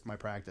I've focused my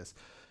practice,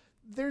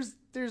 there's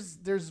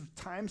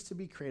times to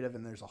be creative,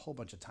 and there's a whole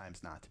bunch of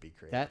times not to be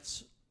creative.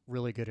 That's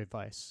really good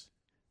advice.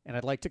 And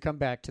I'd like to come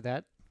back to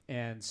that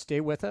and stay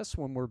with us.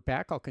 When we're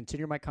back, I'll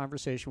continue my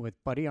conversation with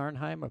Buddy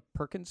Arnheim of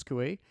Perkins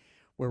Coie,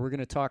 where we're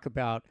going to talk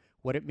about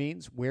what it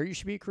means, where you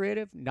should be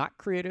creative, not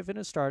creative in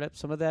a startup,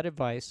 some of that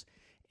advice,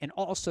 and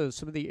also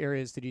some of the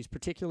areas that he's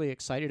particularly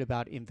excited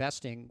about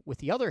investing with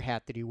the other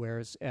hat that he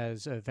wears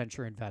as a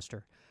venture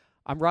investor.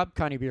 I'm Rob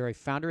Conybeare,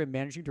 founder and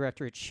managing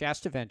director at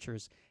Shasta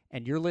Ventures,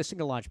 and you're listening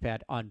to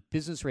Launchpad on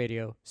Business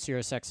Radio,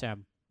 Sirius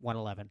XM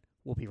 111.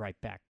 We'll be right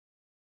back.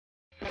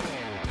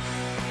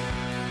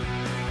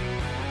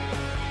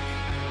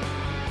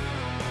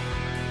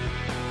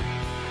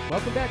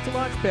 Welcome back to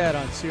Launchpad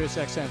on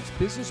SiriusXM's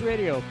Business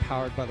Radio,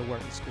 powered by the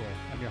Wharton School.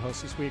 I'm your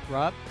host this week,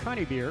 Rob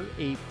Conybeare,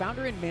 a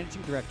founder and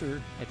managing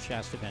director at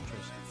Shasta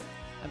Ventures.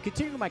 I'm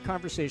continuing my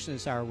conversation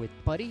this hour with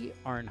Buddy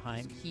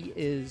Arnheim. He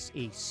is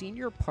a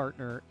senior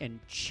partner and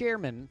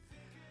chairman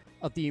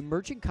of the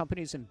Emerging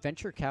Companies and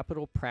Venture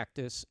Capital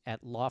practice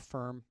at law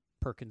firm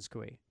Perkins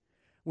Coie.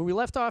 When we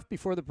left off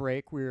before the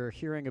break, we were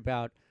hearing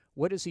about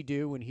what does he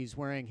do when he's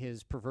wearing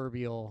his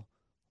proverbial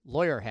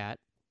lawyer hat,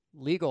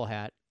 legal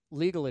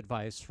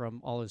advice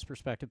from all his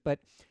perspective, but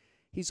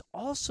he's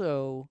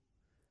also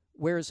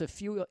wears a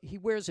few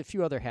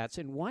other hats,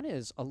 and one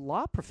is a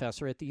law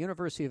professor at the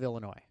University of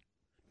Illinois.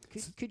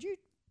 Could you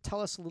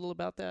tell us a little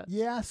about that?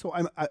 Yeah, so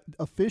I'm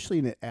officially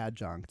an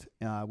adjunct,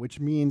 which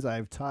means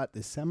I've taught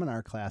this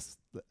seminar class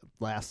the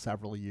last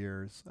several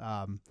years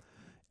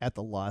at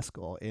the law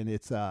school, and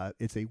it's a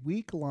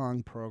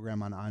week-long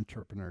program on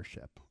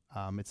entrepreneurship.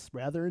 It's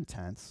rather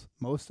intense.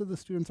 Most of the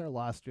students are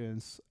law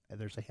students.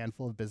 There's a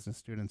handful of business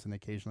students, and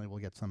occasionally we'll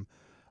get some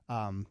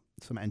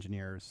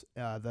engineers.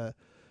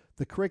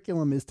 The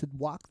curriculum is to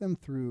walk them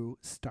through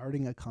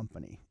starting a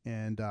company,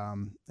 and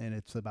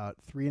it's about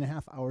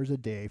 3.5 hours a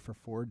day for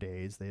 4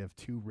 days. They have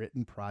 2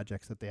 written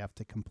projects that they have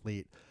to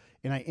complete,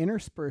 and I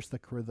intersperse the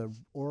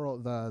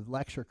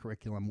lecture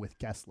curriculum with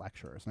guest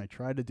lecturers, and I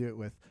try to do it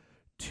with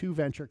 2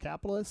 venture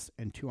capitalists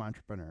and 2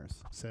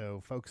 entrepreneurs.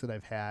 So folks that I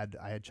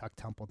had Chuck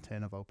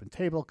Templeton of Open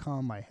Table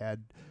come. I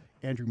had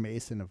Andrew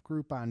Mason of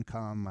Groupon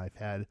come. I've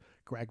had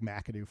Greg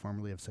McAdoo,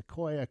 formerly of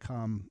Sequoia,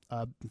 come.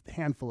 A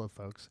handful of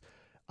folks.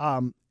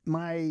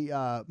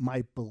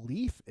 My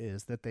belief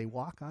is that they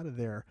walk out of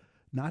there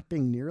not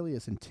being nearly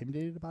as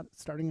intimidated about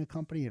starting a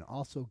company and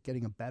also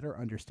getting a better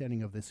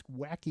understanding of this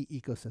wacky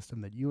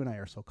ecosystem that you and I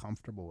are so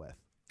comfortable with.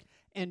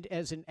 And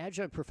as an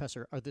adjunct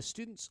professor, are the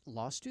students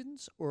law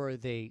students or are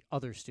they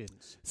other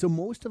students? So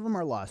most of them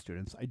are law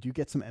students. I do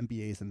get some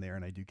MBAs in there,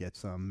 and I do get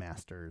some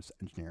master's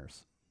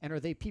engineers. And are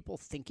they people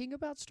thinking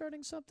about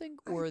starting something,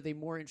 or are they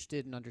more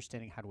interested in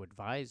understanding how to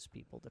advise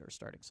people that are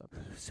starting something?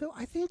 So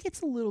I think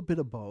it's a little bit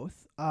of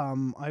both.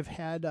 I've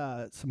had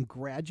some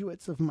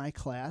graduates of my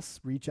class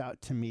reach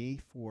out to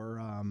me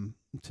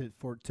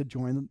to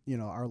join,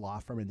 our law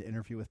firm and to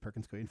interview with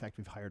Perkins Coie. In fact,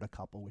 we've hired a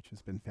couple, which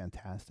has been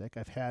fantastic.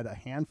 I've had a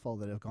handful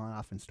that have gone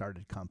off and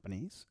started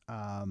companies,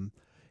 and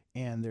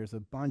there's a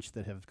bunch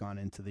that have gone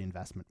into the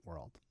investment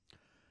world.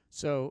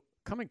 So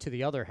coming to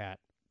the other hat,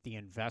 the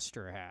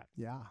investor hat.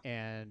 Yeah.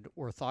 And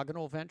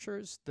Orthogonal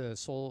Ventures, the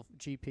sole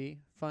GP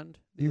fund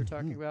that you're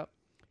talking about.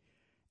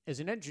 As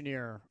an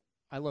engineer,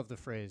 I love the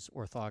phrase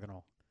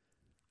orthogonal.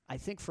 I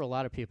think for a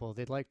lot of people,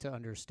 they'd like to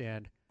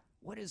understand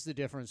what is the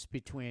difference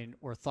between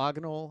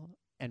orthogonal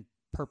and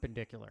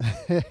perpendicular.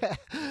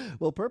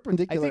 Well,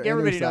 perpendicular I think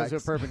everybody intersects.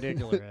 knows what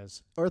perpendicular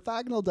is.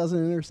 Orthogonal doesn't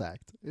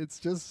intersect. It's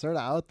just sort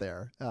of out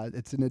there.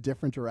 It's in a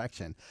different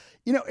direction.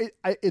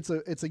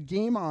 It's a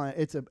game on.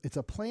 It's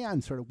a play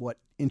on sort of what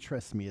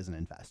interests me as an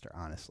investor.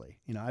 Honestly,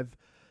 I've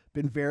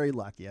been very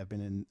lucky. I've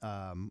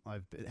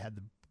had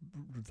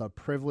the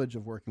privilege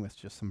of working with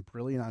just some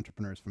brilliant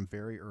entrepreneurs from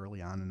very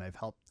early on,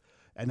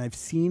 and I've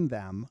seen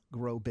them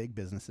grow big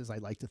businesses. I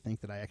like to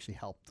think that I actually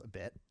helped a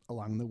bit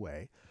along the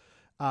way.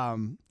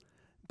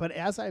 But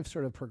as I've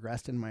sort of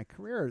progressed in my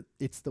career,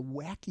 it's the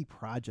wacky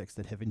projects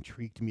that have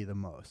intrigued me the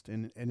most.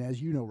 And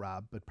as you know,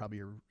 Rob, but probably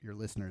your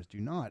listeners do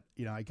not,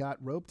 I got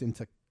roped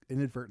into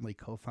inadvertently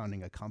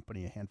co-founding a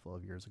company a handful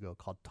of years ago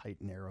called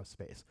Titan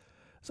Aerospace.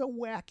 It's a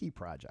wacky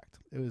project.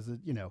 It was,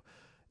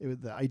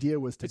 the idea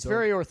was to It's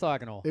very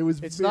orthogonal.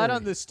 It's not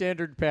on the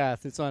standard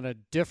path. It's on a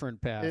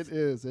different path. It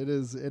is.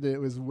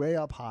 It was way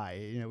up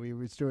high. We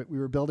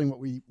were building what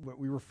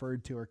we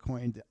referred to or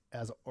coined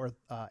as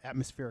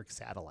atmospheric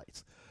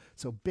satellites.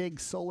 So big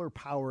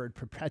solar-powered,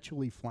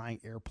 perpetually flying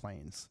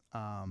airplanes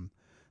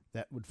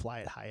that would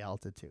fly at high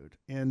altitude,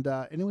 and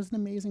it was an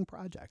amazing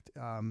project.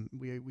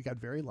 We got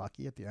very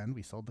lucky at the end.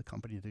 We sold the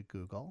company to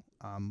Google.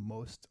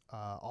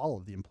 All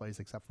of the employees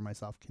except for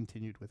myself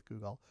continued with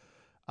Google.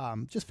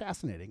 Just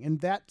fascinating, and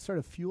that sort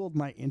of fueled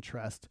my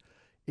interest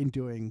in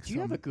doing. Do you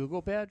have a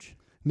Google badge?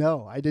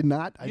 No, I did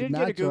not. You didn't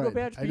get a Google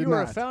badge, but you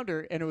were a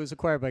founder, and it was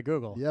acquired by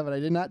Google. Yeah, but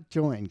I did not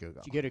join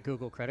Google. Did you get a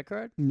Google credit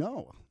card?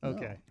 No. Okay.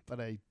 No, but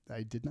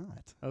I did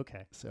not.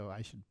 Okay. So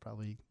I should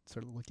probably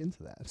sort of look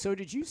into that. So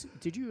did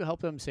you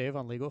help them save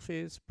on legal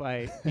fees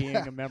by being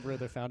a member of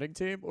the founding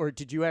team, or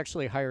did you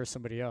actually hire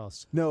somebody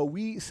else? No,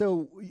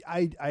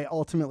 I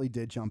ultimately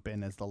did jump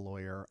in as the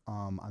lawyer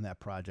on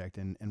that project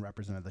and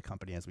represented the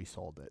company as we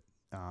sold it.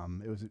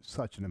 It was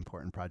such an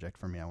important project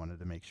for me. I wanted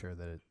to make sure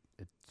that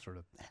it sort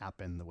of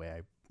happened the way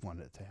I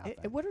wanted it to happen.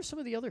 And what are some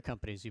of the other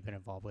companies you've been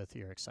involved with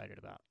you're excited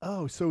about?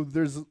 Oh, so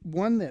there's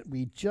one that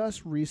we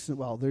just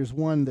there's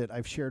one that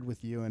I've shared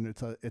with you, and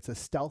it's a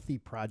stealthy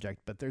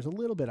project, but there's a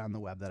little bit on the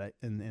web that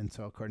and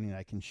so accordingly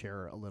I can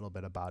share a little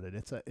bit about it.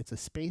 It's a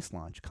space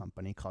launch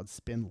company called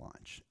Spin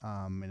Launch,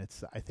 and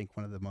it's I think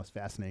one of the most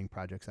fascinating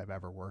projects I've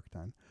ever worked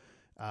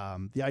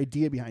on. The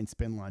idea behind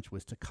Spin Launch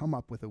was to come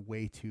up with a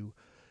way to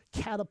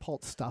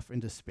catapult stuff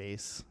into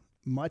space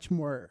much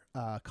more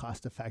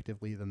cost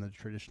effectively than the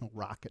traditional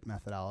rocket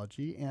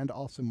methodology, and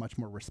also much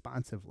more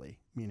responsively,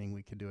 meaning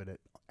we could do it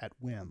at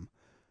whim.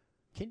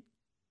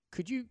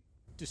 Could you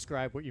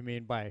describe what you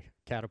mean by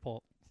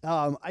catapult?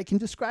 I can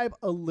describe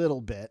a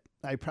little bit.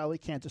 I probably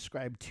can't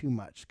describe too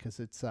much because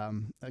it's,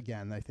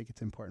 again, I think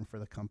it's important for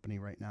the company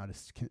right now to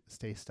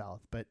stay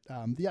stealth. But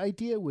the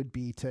idea would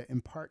be to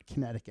impart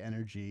kinetic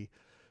energy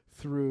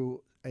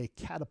through a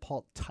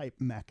catapult type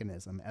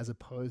mechanism as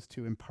opposed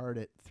to impart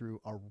it through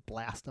a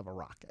blast of a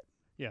rocket.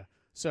 Yeah.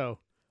 So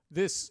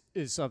this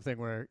is something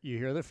where you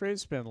hear the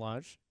phrase spin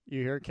launch,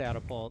 you hear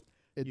catapult,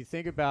 you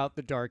think about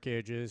the Dark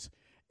Ages,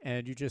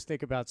 and you just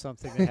think about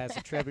something that has a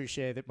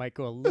trebuchet that might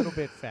go a little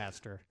bit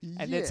faster.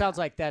 And it sounds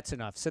like that's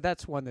enough. So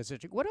that's one that's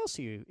interesting. What else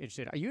are you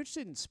interested in? Are you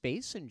interested in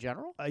space in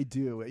general? I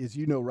do. As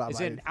you know, Rob. Is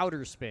it in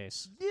outer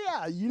space?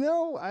 Yeah,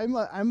 I'm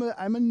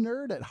a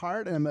nerd at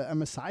heart, and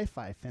I'm a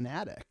sci-fi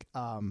fanatic.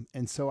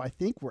 And so I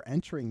think we're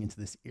entering into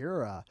this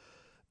era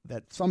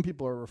that some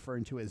people are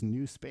referring to as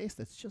new space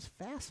that's just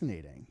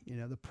fascinating.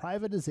 The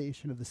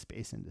privatization of the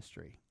space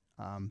industry.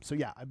 So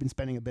yeah, I've been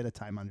spending a bit of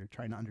time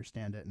trying to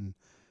understand it and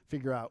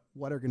figure out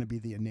what are going to be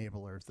the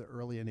enablers, the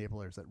early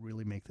enablers that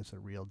really make this a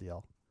real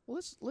deal. Well,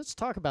 let's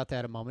talk about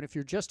that a moment. If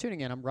you're just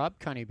tuning in, I'm Rob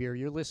Conybeer.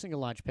 You're listening to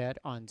Launchpad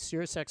on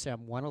SiriusXM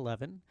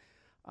 111.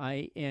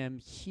 I am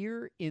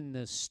here in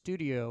the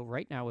studio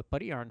right now with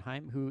Buddy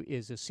Arnheim, who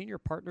is a senior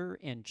partner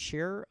and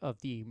chair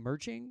of the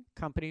emerging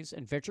companies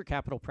and venture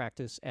capital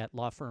practice at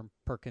law firm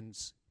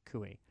Perkins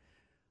Coie.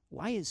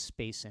 Why is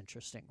space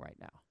interesting right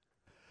now?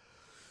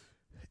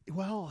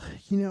 Well,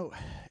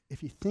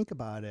 if you think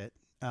about it,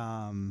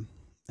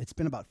 it's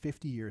been about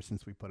 50 years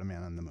since we put a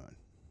man on the moon.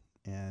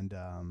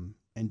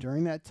 And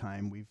during that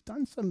time, we've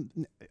done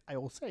I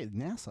will say,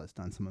 NASA has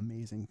done some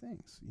amazing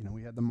things.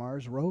 We had the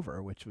Mars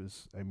rover, which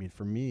was,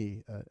 for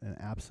me, an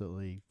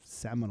absolutely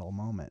seminal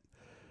moment.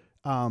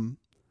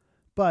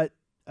 But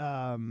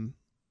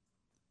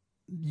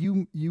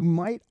you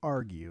might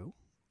argue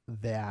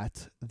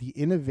that the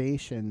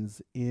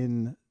innovations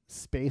in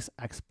space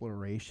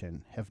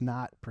exploration have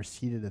not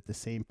proceeded at the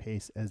same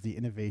pace as the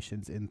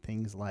innovations in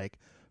things like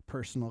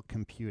personal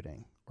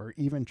computing or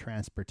even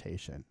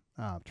transportation,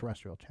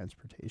 terrestrial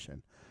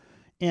transportation.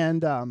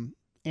 And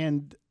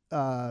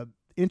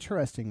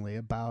interestingly,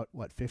 about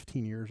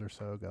 15 years or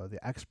so ago,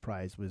 the X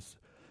Prize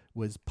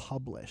was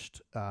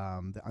published,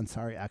 the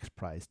Ansari X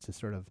Prize, to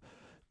sort of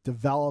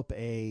develop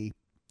a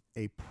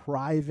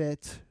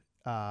private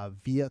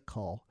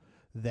vehicle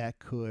that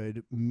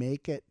could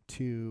make it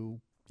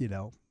to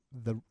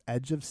the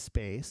edge of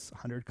space,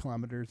 100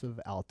 kilometers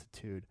of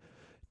altitude,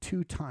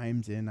 2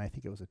 times in, I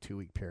think it was a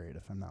 2-week period,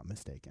 if I'm not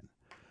mistaken.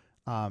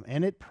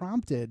 And it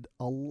prompted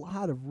a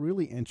lot of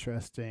really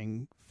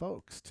interesting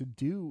folks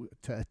to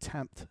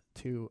attempt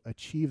to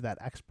achieve that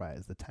X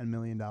Prize, the $10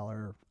 million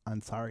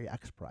Ansari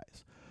X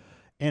Prize.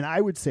 And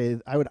I would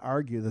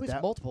argue that it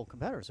was multiple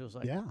competitors. It was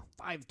like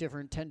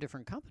 10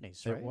 different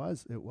companies, right?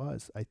 It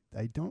was.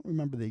 I don't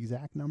remember the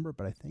exact number,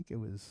 but I think it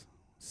was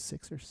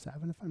 6 or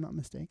 7, if I'm not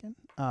mistaken.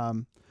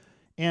 And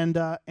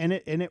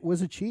it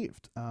was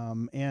achieved.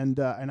 And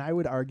I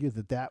would argue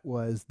that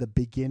was the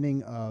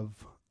beginning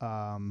of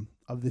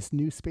this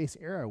new space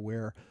era,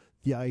 where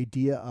the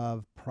idea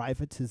of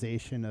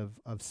privatization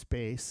of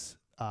space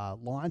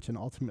launch and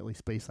ultimately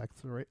space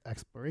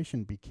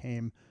exploration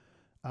became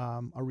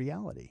a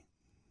reality.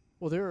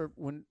 Well,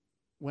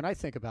 when I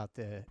think about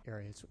the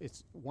area,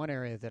 it's one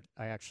area that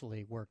I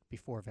actually worked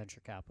before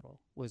venture capital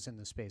was in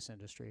the space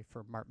industry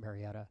for Martin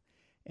Marietta.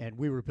 And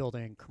we were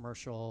building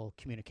commercial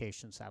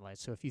communication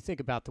satellites. So if you think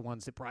about the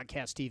ones that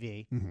broadcast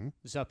TV, it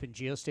was up in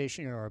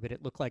geostationary orbit.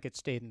 It looked like it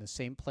stayed in the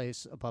same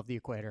place above the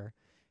equator.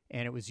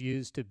 And it was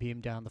used to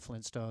beam down the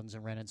Flintstones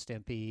and Ren and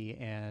Stimpy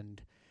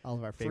and all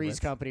of our Three's favorites.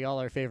 Company, all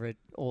our favorite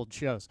old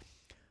shows.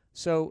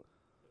 So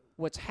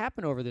what's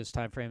happened over this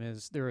time frame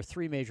is there are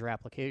 3 major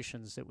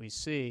applications that we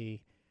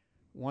see.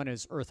 One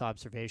is Earth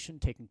observation,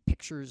 taking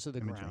pictures of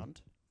the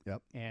ground.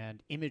 Yep.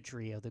 And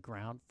imagery of the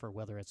ground for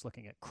whether it's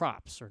looking at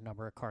crops or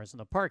number of cars in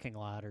the parking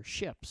lot or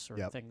ships or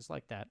things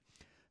like that.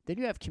 Then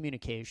you have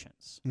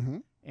communications.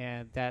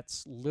 And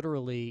that's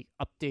literally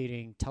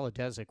updating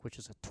Teledesic, which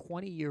is a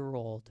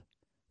 20-year-old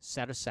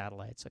set of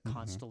satellites, a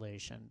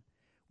constellation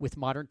with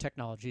modern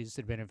technologies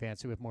that have been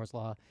advancing with Moore's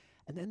Law.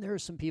 And then there are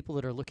some people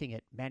that are looking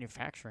at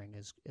manufacturing,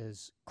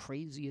 as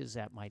crazy as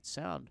that might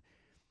sound.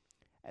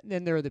 And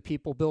then there are the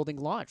people building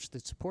launch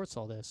that supports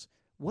all this.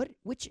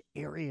 Which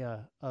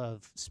area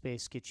of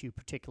space gets you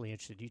particularly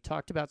interested? You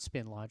talked about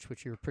spin launch,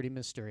 which you were pretty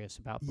mysterious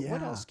about, but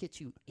what else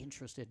gets you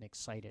interested and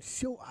excited?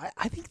 So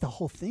I think the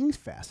whole thing's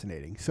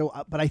fascinating. So,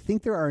 but I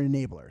think there are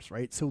enablers,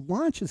 right? So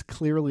launch is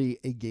clearly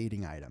a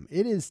gating item.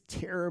 It is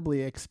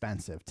terribly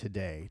expensive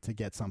today to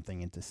get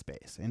something into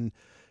space. And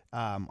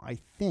I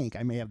think,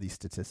 I may have these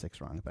statistics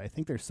wrong, but I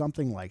think there's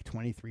something like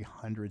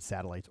 2,300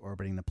 satellites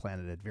orbiting the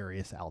planet at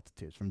various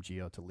altitudes from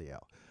GEO to LEO.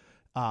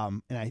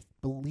 And I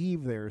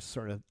believe there's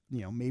sort of,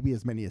 maybe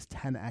as many as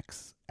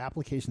 10x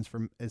applications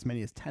for as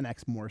many as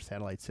 10x more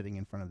satellites sitting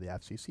in front of the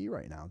FCC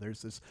right now.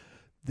 There's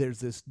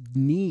this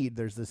need,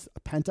 there's this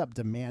pent up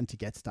demand to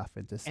get stuff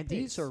into space. And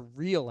these are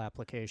real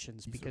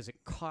applications because it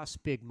costs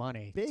big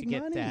money to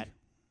get that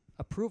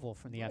approval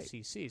from the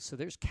FCC. So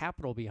there's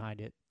capital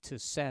behind it to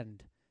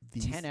send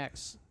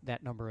 10x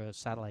that number of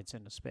satellites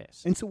into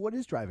space. And so what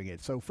is driving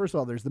it? So first of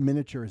all, there's the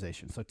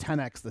miniaturization. So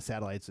 10x the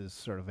satellites is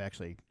sort of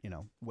actually,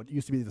 what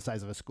used to be the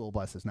size of a school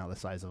bus is now the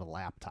size of a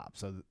laptop.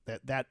 So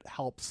that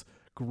helps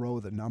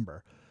grow the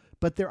number.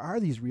 But there are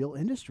these real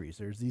industries.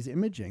 There's these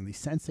imaging, these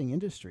sensing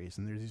industries,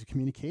 and there's these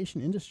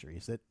communication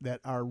industries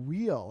that are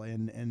real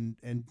and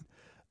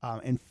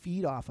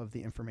feed off of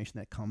the information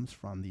that comes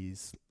from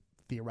these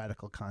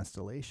theoretical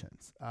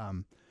constellations.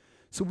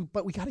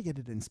 But we got to get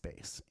it in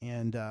space,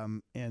 and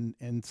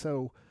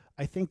so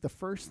I think the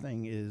first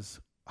thing is,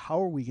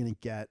 how are we going to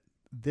get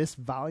this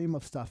volume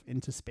of stuff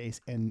into space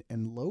and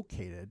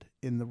located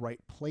in the right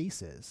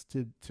places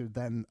to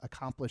then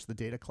accomplish the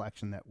data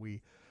collection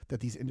that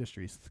these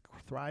industries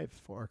thrive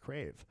for or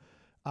crave,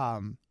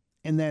 and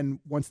then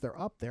once they're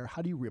up there,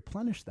 how do you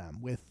replenish them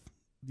with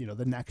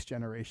the next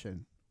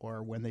generation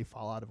or when they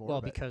fall out of orbit?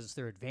 Well, because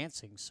they're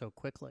advancing so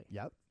quickly.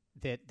 Yep.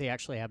 That they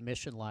actually have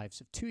mission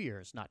lives of 2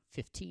 years, not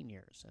 15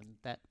 years, and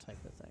that type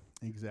of thing.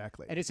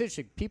 Exactly. And it's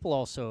interesting. People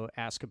also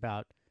ask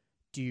about,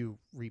 do you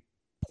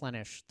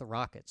replenish the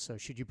rocket? So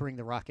should you bring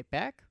the rocket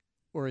back,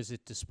 or is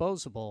it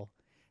disposable?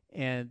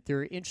 And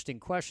they're interesting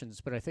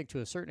questions, but I think to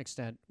a certain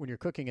extent, when you're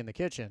cooking in the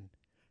kitchen,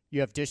 you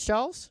have dish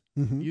towels,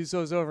 use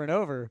those over and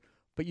over.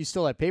 but you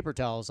still have paper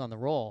towels on the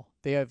roll.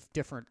 They have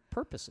different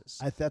purposes.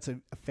 That's a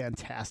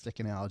fantastic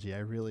analogy. I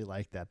really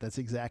like that. That's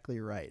exactly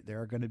right.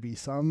 There are going to be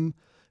some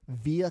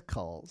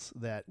vehicles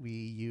that we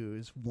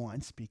use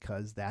once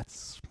because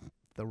that's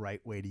the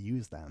right way to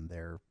use them.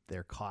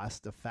 They're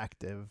cost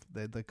effective.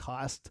 The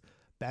cost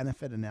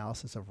benefit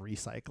analysis of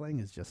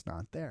recycling is just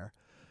not there.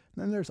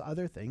 And then there's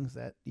other things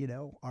that,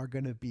 are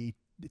going to be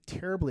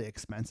terribly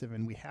expensive,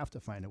 and we have to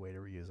find a way to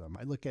reuse them.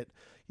 I look at,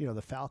 the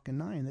Falcon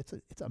 9.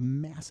 It's a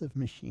massive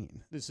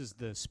machine. This is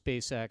the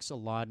SpaceX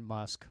Elon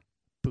Musk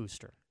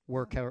booster,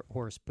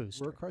 workhorse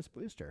booster. Workhorse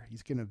booster.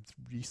 He's going to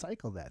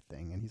recycle that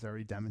thing, and he's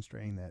already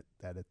demonstrating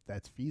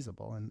that's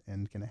feasible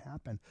and going to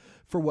happen.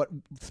 For what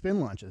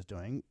Spin Launch is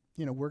doing,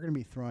 we're going to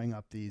be throwing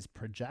up these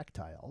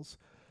projectiles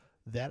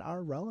that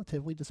are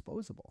relatively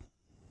disposable.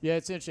 Yeah,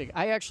 it's interesting.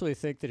 I actually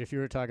think that if you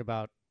were to talk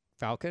about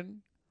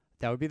Falcon,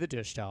 that would be the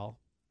dish towel.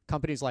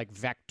 Companies like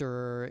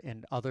Vector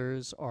and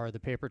others are the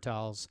paper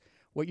towels.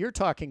 What you're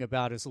talking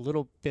about is a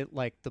little bit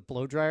like the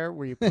blow dryer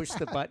where you push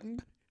the button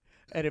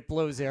and it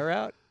blows air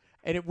out,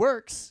 and it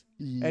works,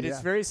 and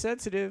it's very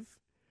sensitive.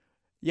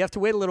 You have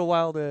to wait a little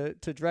while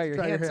to dry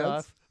your hands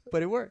off,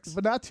 but it works.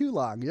 But not too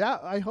long. Yeah,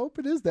 I hope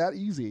it is that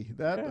easy.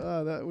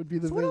 That would be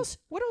the thing.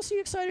 What else are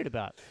you excited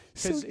about?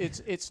 Because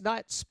it's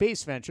not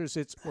space ventures,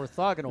 it's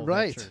orthogonal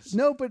ventures.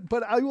 No,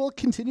 but I will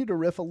continue to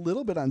riff a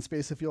little bit on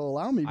space if you'll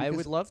allow me. I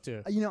would love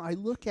to. I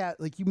look at,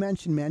 like you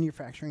mentioned,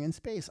 manufacturing in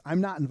space. I'm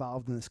not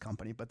involved in this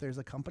company, but there's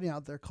a company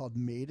out there called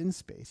Made in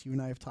Space. You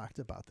and I have talked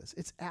about this.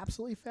 It's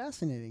absolutely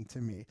fascinating to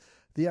me.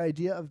 The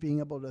idea of being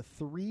able to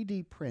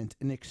 3D print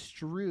and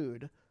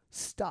extrude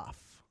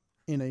stuff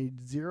in a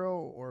zero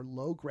or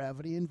low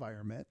gravity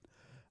environment.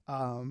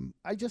 I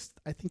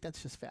think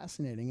that's just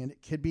fascinating. And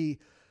it could be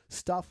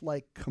stuff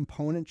like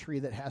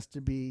componentry that has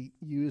to be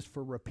used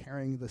for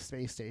repairing the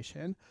space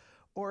station,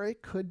 or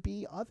it could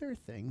be other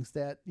things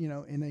that,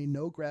 in a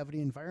no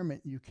gravity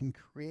environment you can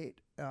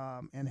create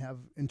and have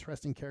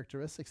interesting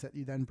characteristics that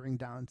you then bring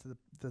down to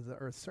the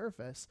Earth's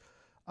surface.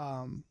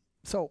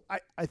 So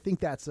I think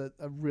that's a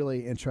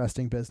really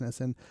interesting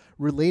business. And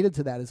related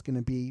to that is going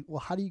to be, well,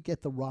 how do you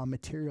get the raw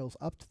materials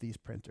up to these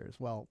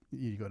printers? Well,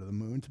 you go to the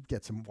moon to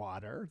get some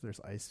water. There's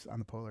ice on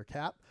the polar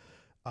cap.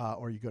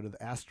 Or you go to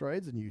the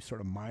asteroids and you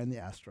sort of mine the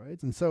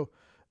asteroids. And so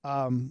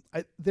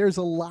there's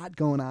a lot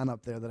going on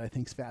up there that I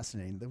think is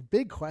fascinating. The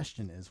big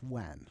question is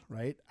when,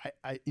 right?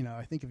 I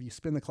think if you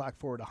spin the clock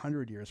forward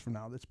 100 years from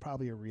now, that's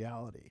probably a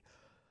reality.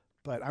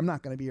 But I'm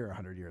not going to be here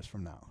 100 years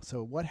from now.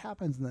 So what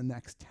happens in the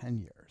next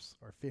 10 years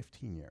or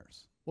 15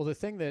 years? Well, the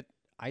thing that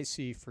I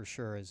see for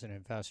sure as an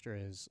investor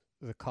is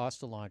the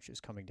cost of launch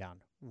is coming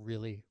down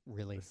really,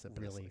 really,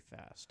 really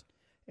fast.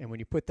 And when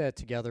you put that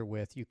together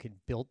with, you can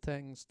build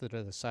things that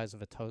are the size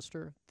of a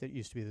toaster that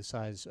used to be the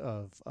size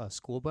of a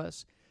school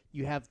bus,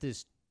 you have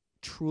this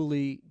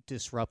truly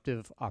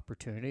disruptive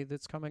opportunity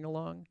that's coming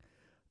along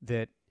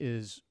that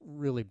is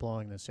really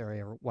blowing this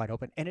area wide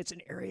open. And it's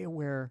an area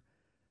where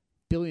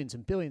billions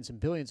and billions and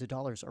billions of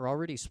dollars are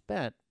already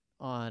spent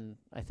on,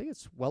 I think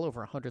it's well over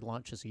 100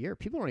 launches a year.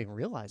 People don't even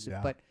realize it.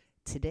 But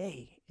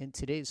today, in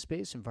today's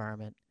space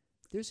environment,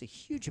 there's a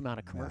huge amount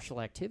of commercial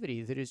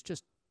activity that is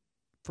just,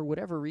 for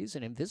whatever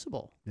reason,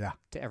 invisible to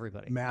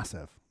everybody.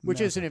 Massive.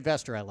 Which as an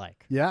investor, I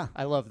like. Yeah.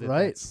 I love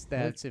that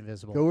that's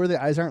invisible. Go where the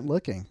eyes aren't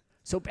looking.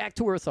 So back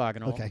to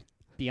orthogonal. Okay.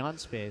 Beyond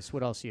space,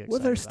 what else are you excited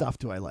What other about? stuff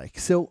do I like?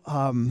 So,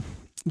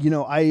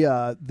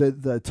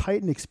 the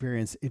Titan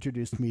experience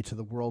introduced me to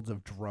the worlds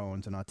of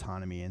drones and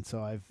autonomy, and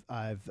so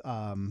I've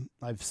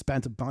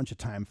spent a bunch of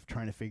time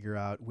trying to figure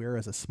out where,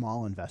 as a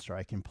small investor,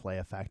 I can play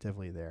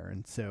effectively there.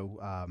 And so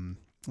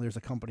there's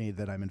a company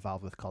that I'm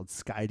involved with called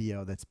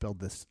Skydio that's built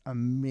this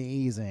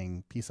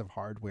amazing piece of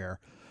hardware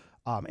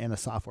and a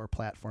software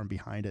platform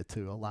behind it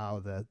to allow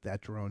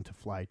that drone to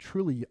fly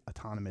truly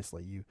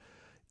autonomously.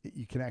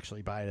 You can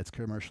actually buy it. It's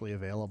commercially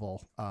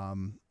available.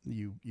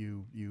 You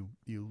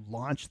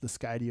launch the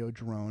Skydio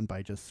drone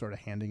by just sort of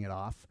handing it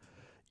off.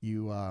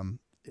 You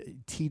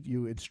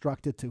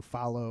instruct it to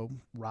follow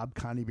Rob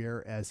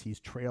Conybeare as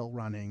he's trail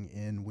running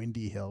in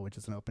Windy Hill, which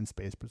is an open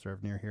space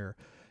preserve near here.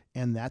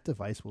 And that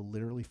device will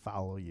literally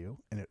follow you,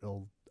 and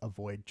it'll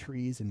avoid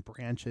trees and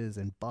branches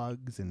and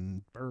bugs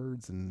and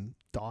birds and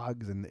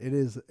dogs. And it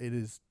is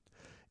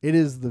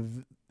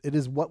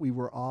what we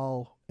were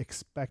all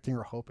expecting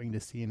or hoping to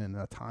see in an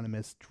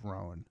autonomous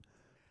drone.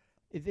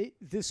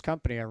 This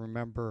company, I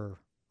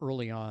remember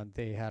early on,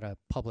 they had a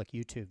public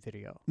YouTube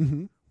video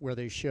where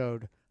they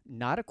showed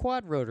not a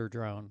quad rotor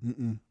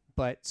drone,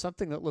 but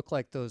something that looked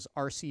like those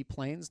RC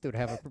planes that would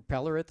have a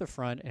propeller at the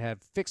front and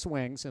have fixed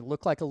wings and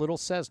look like a little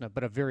Cessna,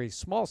 but a very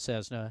small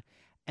Cessna,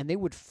 and they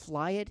would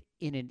fly it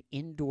in an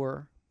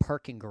indoor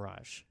parking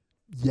garage.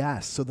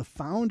 Yes. So the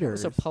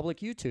founders. It was a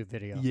public YouTube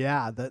video.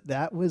 Yeah,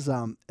 that was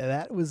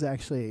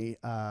actually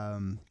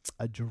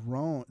a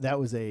drone. That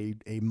was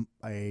an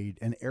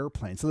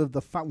airplane. So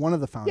one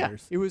of the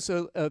founders. Yeah, it was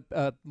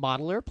a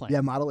model airplane. Yeah,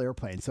 model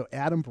airplane. So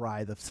Adam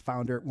Bry, the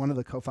founder, one of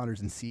the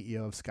co-founders and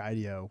CEO of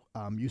Skydio,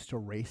 used to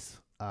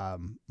race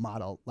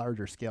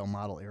larger scale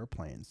model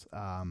airplanes.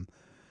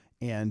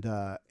 And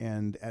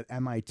at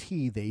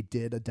MIT, they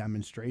did a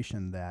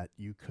demonstration that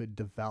you could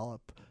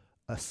develop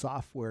a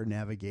software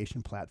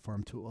navigation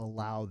platform to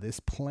allow this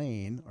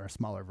plane or a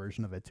smaller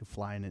version of it to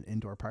fly in an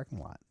indoor parking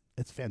lot.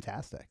 It's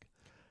fantastic.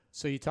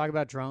 So you talk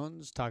about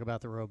drones, talk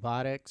about the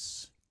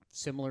robotics,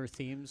 similar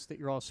themes that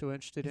you're also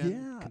interested in.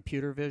 Yeah.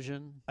 Computer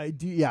vision. I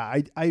do.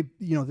 Yeah. I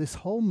this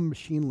whole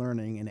machine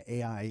learning and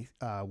AI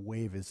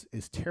wave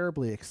is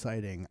terribly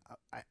exciting.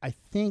 I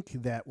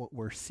think that what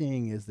we're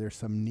seeing is there's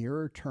some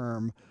nearer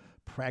term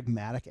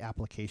pragmatic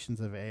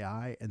applications of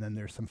AI, and then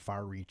there's some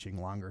far-reaching,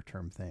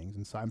 longer-term things.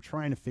 And so I'm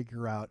trying to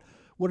figure out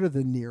what are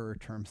the nearer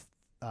terms,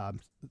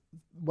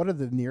 what are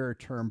the nearer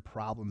term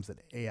problems that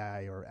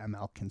AI or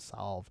ML can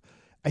solve.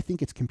 I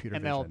think it's computer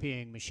vision. ML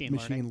being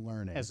machine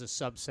learning as a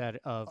subset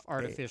of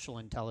artificial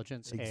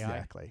intelligence.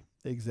 Exactly.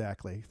 AI.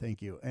 Exactly.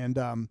 Thank you.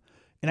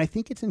 And I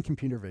think it's in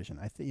computer vision.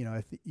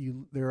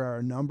 There are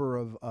a number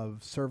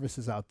of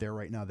services out there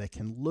right now that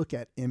can look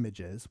at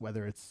images,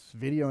 whether it's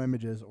video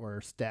images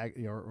or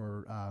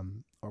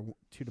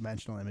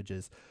two-dimensional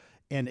images,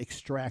 and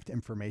extract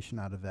information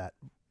out of that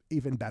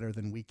even better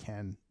than we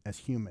can as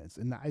humans.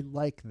 And I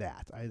like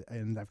that.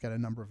 And I've got a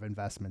number of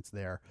investments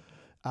there.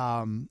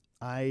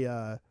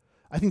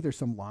 I think there's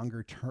some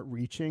longer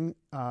reaching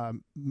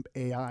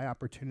AI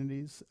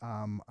opportunities.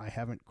 I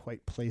haven't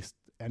quite placed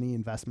any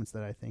investments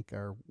that I think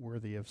are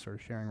worthy of sort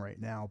of sharing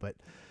right now, but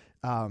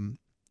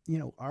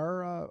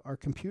our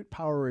compute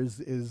power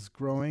is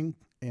growing,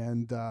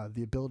 and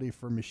the ability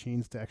for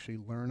machines to actually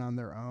learn on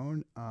their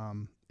own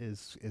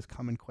is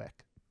coming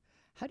quick.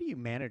 How do you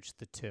manage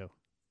the two?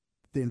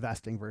 The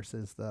investing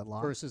versus the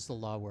law? Versus the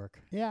law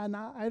work. Yeah,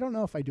 no, I don't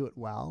know if I do it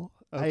well.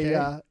 Okay.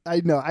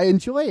 I know. I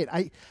enjoy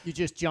it. You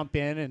just jump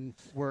in and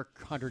work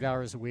 100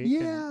 hours a week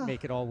and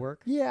make it all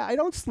work? Yeah, I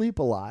don't sleep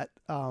a lot.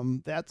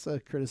 That's a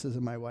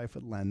criticism my wife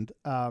would lend.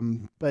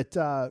 But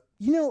I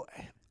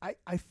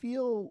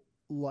feel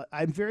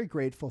I'm very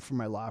grateful for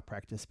my law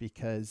practice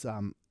because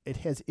it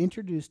has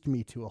introduced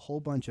me to a whole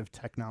bunch of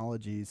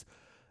technologies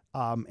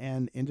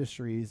and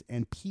industries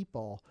and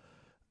people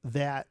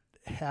that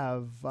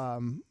have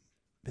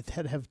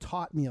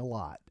taught me a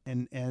lot,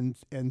 and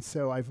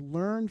so I've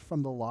learned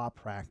from the law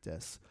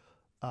practice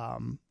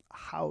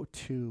how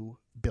to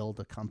build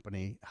a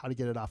company, how to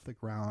get it off the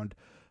ground,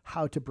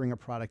 how to bring a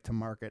product to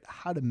market,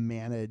 how to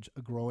manage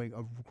a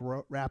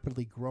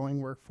rapidly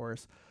growing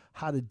workforce,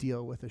 how to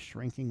deal with a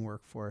shrinking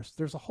workforce.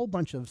 There's a whole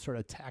bunch of sort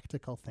of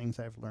tactical things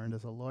I've learned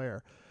as a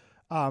lawyer,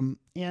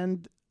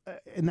 and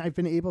I've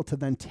been able to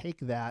then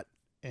take that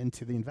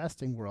into the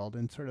investing world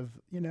and sort of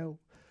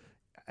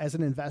as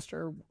an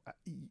investor,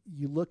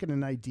 you look at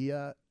an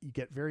idea, you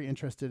get very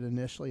interested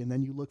initially, and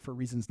then you look for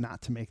reasons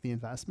not to make the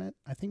investment.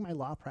 I think my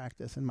law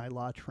practice and my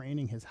law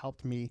training has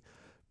helped me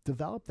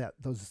develop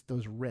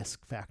those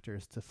risk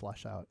factors to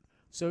flush out.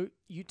 So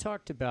you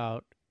talked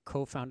about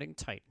co-founding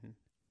Titan.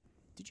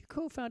 Did you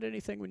co-found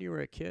anything when you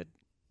were a kid?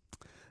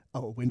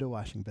 Oh, a window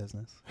washing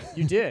business.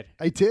 You did?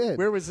 I did.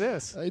 Where was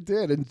this? I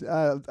did. And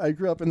I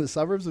grew up in the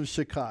suburbs of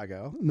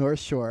Chicago, North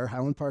Shore,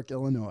 Highland Park,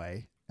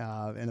 Illinois.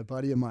 And a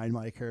buddy of mine,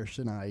 Mike Hirsch,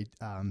 and I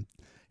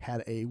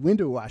had a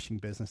window washing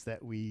business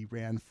that we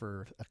ran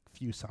for a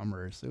few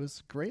summers. It was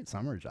a great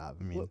summer job.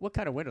 I mean, what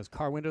kind of windows?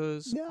 Car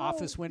windows? No,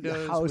 office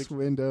windows? House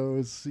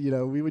windows. We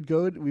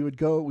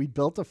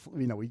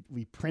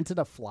printed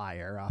a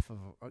flyer off of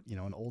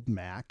an old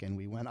Mac, and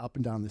we went up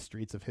and down the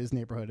streets of his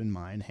neighborhood and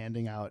mine,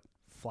 handing out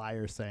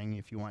flyers saying,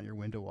 if you want your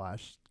window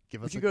washed,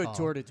 give us a call. Would you go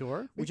door to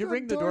door? Would you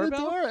ring the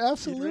doorbell? Door,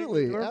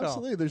 absolutely.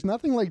 Absolutely. There's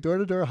nothing like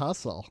door-to-door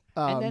hustle.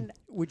 And then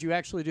would you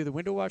actually do the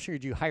window washing, or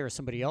did you hire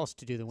somebody else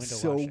to do the window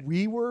washing? So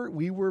we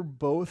were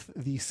both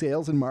the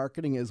sales and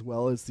marketing as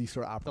well as the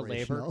sort of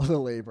operational. The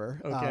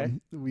labor. Okay.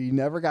 We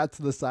never got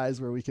to the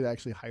size where we could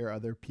actually hire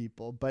other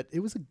people, but it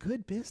was a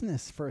good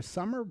business. For a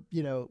summer,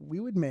 we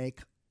would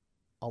make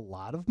a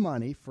lot of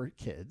money for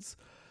kids.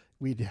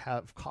 We'd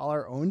call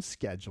our own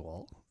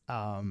schedule.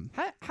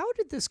 How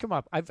did this come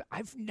up?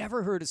 I've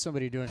never heard of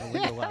somebody doing a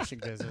window washing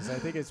business. I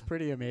think it's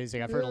pretty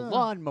amazing. I've heard of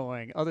lawn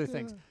mowing, other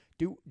things.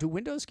 Do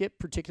windows get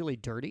particularly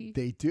dirty?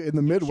 They do in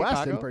the Midwest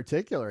Chicago? In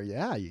particular.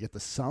 Yeah, you get the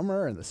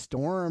summer and the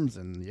storms,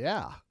 and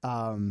yeah.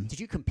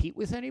 Did you compete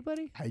with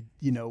anybody?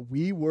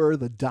 We were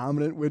the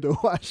dominant window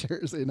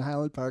washers in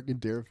Highland Park and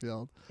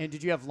Deerfield. And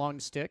did you have long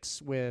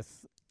sticks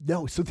with?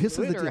 No. So this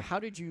is the deal. How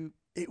did you?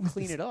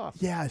 Clean it off.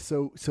 Yeah,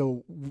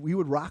 so we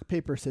would rock,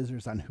 paper,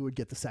 scissors on who would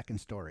get the second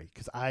story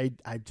because I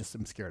just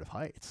am scared of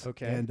heights.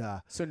 Okay. And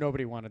so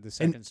nobody wanted the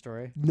second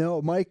story?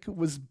 No, Mike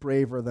was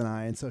braver than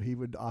I, and so he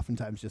would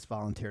oftentimes just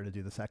volunteer to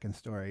do the second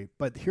story.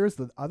 But here's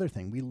the other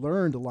thing. We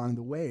learned along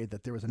the way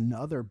that there was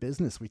another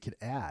business we could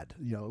add,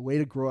 a way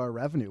to grow our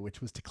revenue,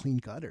 which was to clean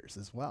gutters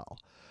as well.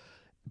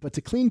 But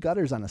to clean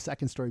gutters on a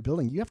second-story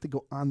building, you have to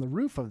go on the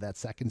roof of that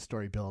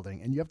second-story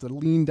bulding, and you have to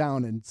lean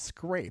down and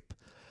scrape.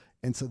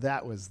 And so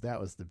that was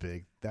the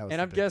big.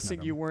 And I'm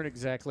guessing you weren't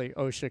exactly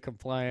OSHA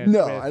compliant.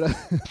 No,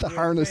 with the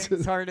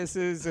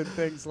harnesses and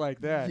things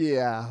like that.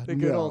 Yeah, the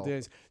good old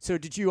days. So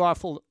did you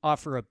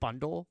offer a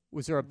bundle?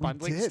 Was there a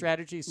bundling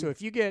strategy? So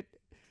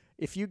if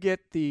if you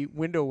get the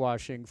window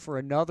washing for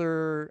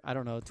another, I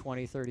don't know,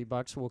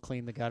 $20-$30, we'll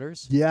clean the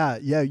gutters. Yeah.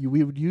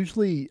 We would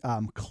usually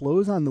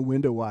close on the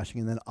window washing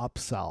and then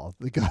upsell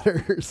the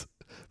gutters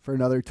for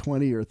another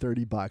 $20 or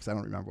 $30. I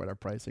don't remember what our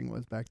pricing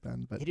was back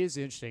then, but it is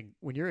interesting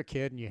when you're a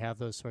kid and you have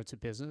those sorts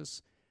of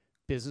businesses,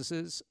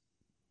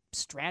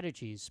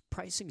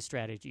 pricing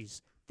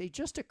strategies. They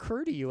just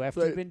occur to you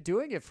after you've been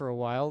doing it for a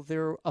while.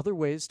 There are other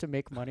ways to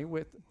make money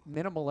with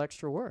minimal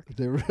extra work.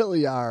 There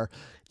really are.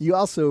 You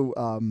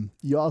also,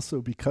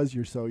 because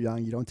you're so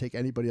young, you don't take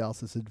anybody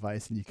else's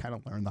advice, and you kind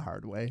of learn the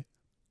hard way.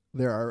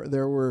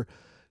 There were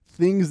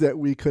things that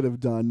we could have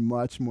done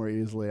much more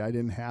easily. I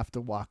didn't have to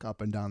walk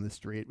up and down the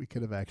street. We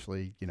could have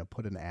actually,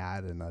 put an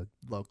ad in a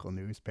local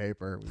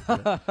newspaper. We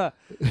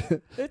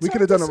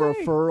could have done a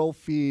referral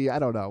fee. I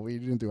don't know. We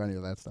didn't do any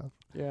of that stuff.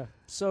 Yeah.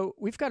 So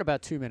we've got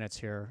about 2 minutes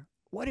here.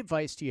 What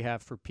advice do you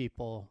have for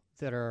people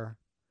that are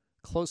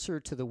closer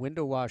to the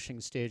window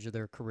washing stage of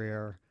their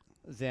career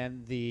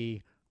than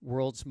the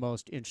world's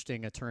most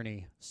interesting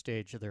attorney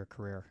stage of their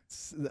career?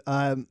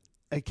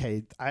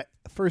 Okay.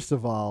 First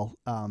of all,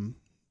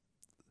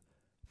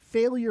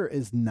 failure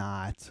is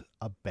not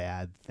a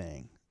bad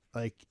thing.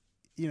 Like,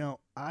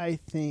 I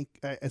think,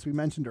 as we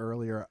mentioned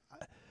earlier,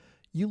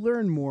 you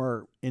learn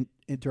more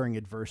during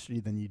adversity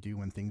than you do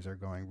when things are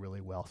going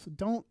really well. So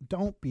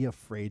don't be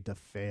afraid to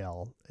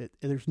fail.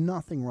 There's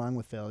nothing wrong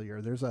with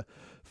failure. There's a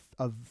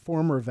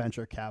former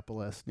venture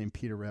capitalist named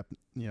Peter Rip,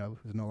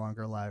 who's no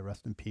longer alive,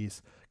 rest in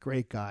peace.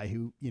 Great guy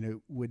who,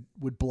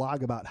 would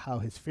blog about how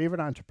his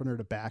favorite entrepreneur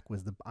to back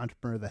was the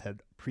entrepreneur that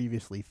had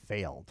previously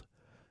failed.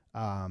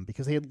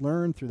 Because they had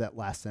learned through that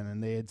lesson,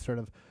 and they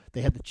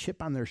had the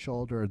chip on their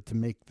shoulder to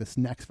make this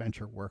next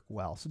venture work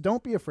well. So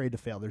don't be afraid to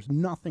fail. There's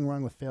nothing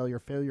wrong with failure.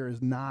 Failure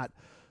is not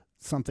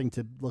something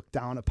to look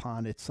down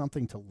upon. It's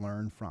something to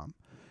learn from.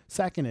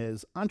 Second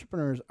is,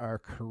 entrepreneurs are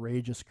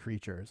courageous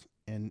creatures,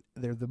 and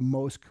they're the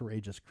most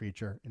courageous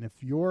creature. And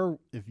if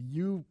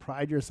you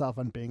pride yourself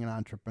on being an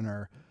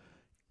entrepreneur,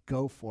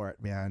 go for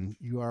it, man.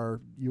 You are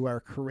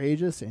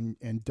courageous, and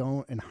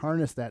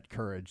harness that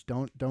courage.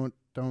 Don't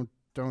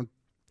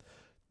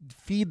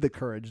feed the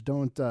courage.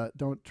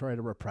 Don't try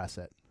to repress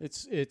it.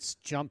 It's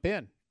jump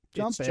in.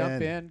 Jump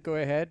in. Go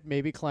ahead.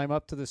 Maybe climb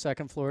up to the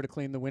second floor to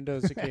clean the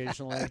windows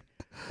occasionally.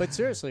 But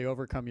seriously,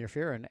 overcome your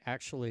fear and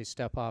actually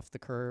step off the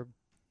curb.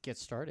 Get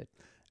started.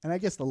 And I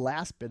guess the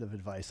last bit of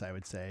advice I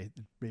would say,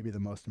 maybe the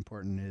most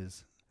important,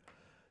 is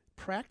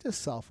practice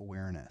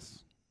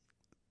self-awareness,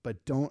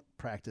 but don't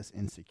practice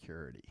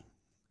insecurity.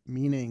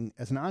 Meaning,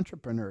 as an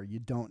entrepreneur, you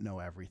don't know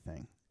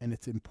everything, and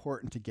it's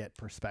important to get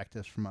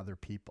perspectives from other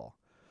people.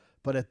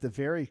 But at the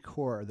very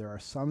core, there are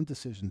some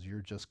decisions you're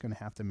just going to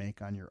have to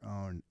make on your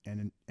own,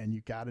 and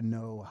you got to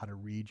know how to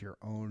read your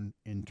own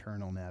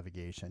internal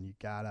navigation. You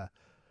got to,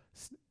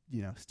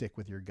 stick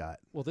with your gut.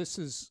 Well, this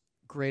is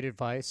great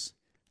advice,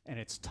 and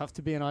it's tough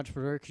to be an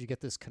entrepreneur because you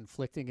get this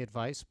conflicting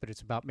advice, but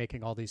it's about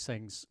making all these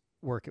things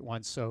work at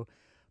once. So,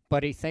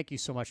 buddy, thank you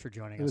so much for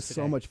joining us today. It was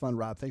so much fun,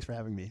 Rob. Thanks for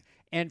having me.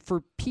 And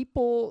for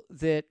people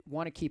that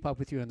want to keep up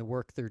with you and the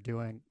work you're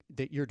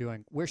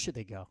doing, where should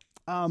they go?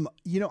 I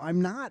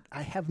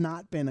have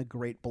not been a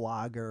great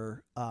blogger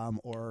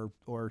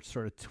or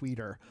sort of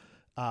tweeter.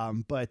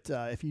 But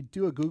if you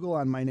do a Google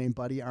on my name,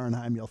 Buddy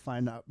Arnheim, you'll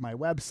find out my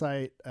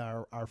website,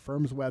 our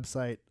firm's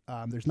website.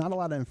 There's not a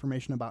lot of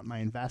information about my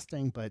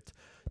investing, but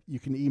you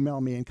can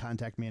email me and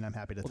contact me, and I'm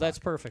happy to talk. Well, that's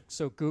perfect.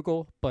 So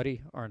Google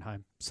Buddy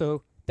Arnheim.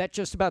 So that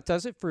just about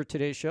does it for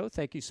today's show.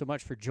 Thank you so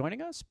much for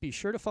joining us. Be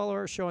sure to follow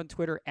our show on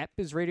Twitter at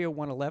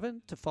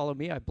BizRadio111. To follow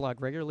me, I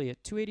blog regularly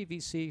at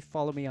 280VC.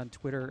 Follow me on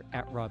Twitter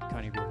at Rob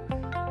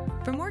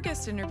Coneybeer. For more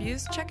guest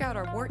interviews, check out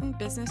our Wharton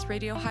Business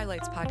Radio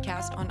Highlights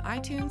podcast on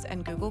iTunes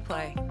and Google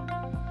Play.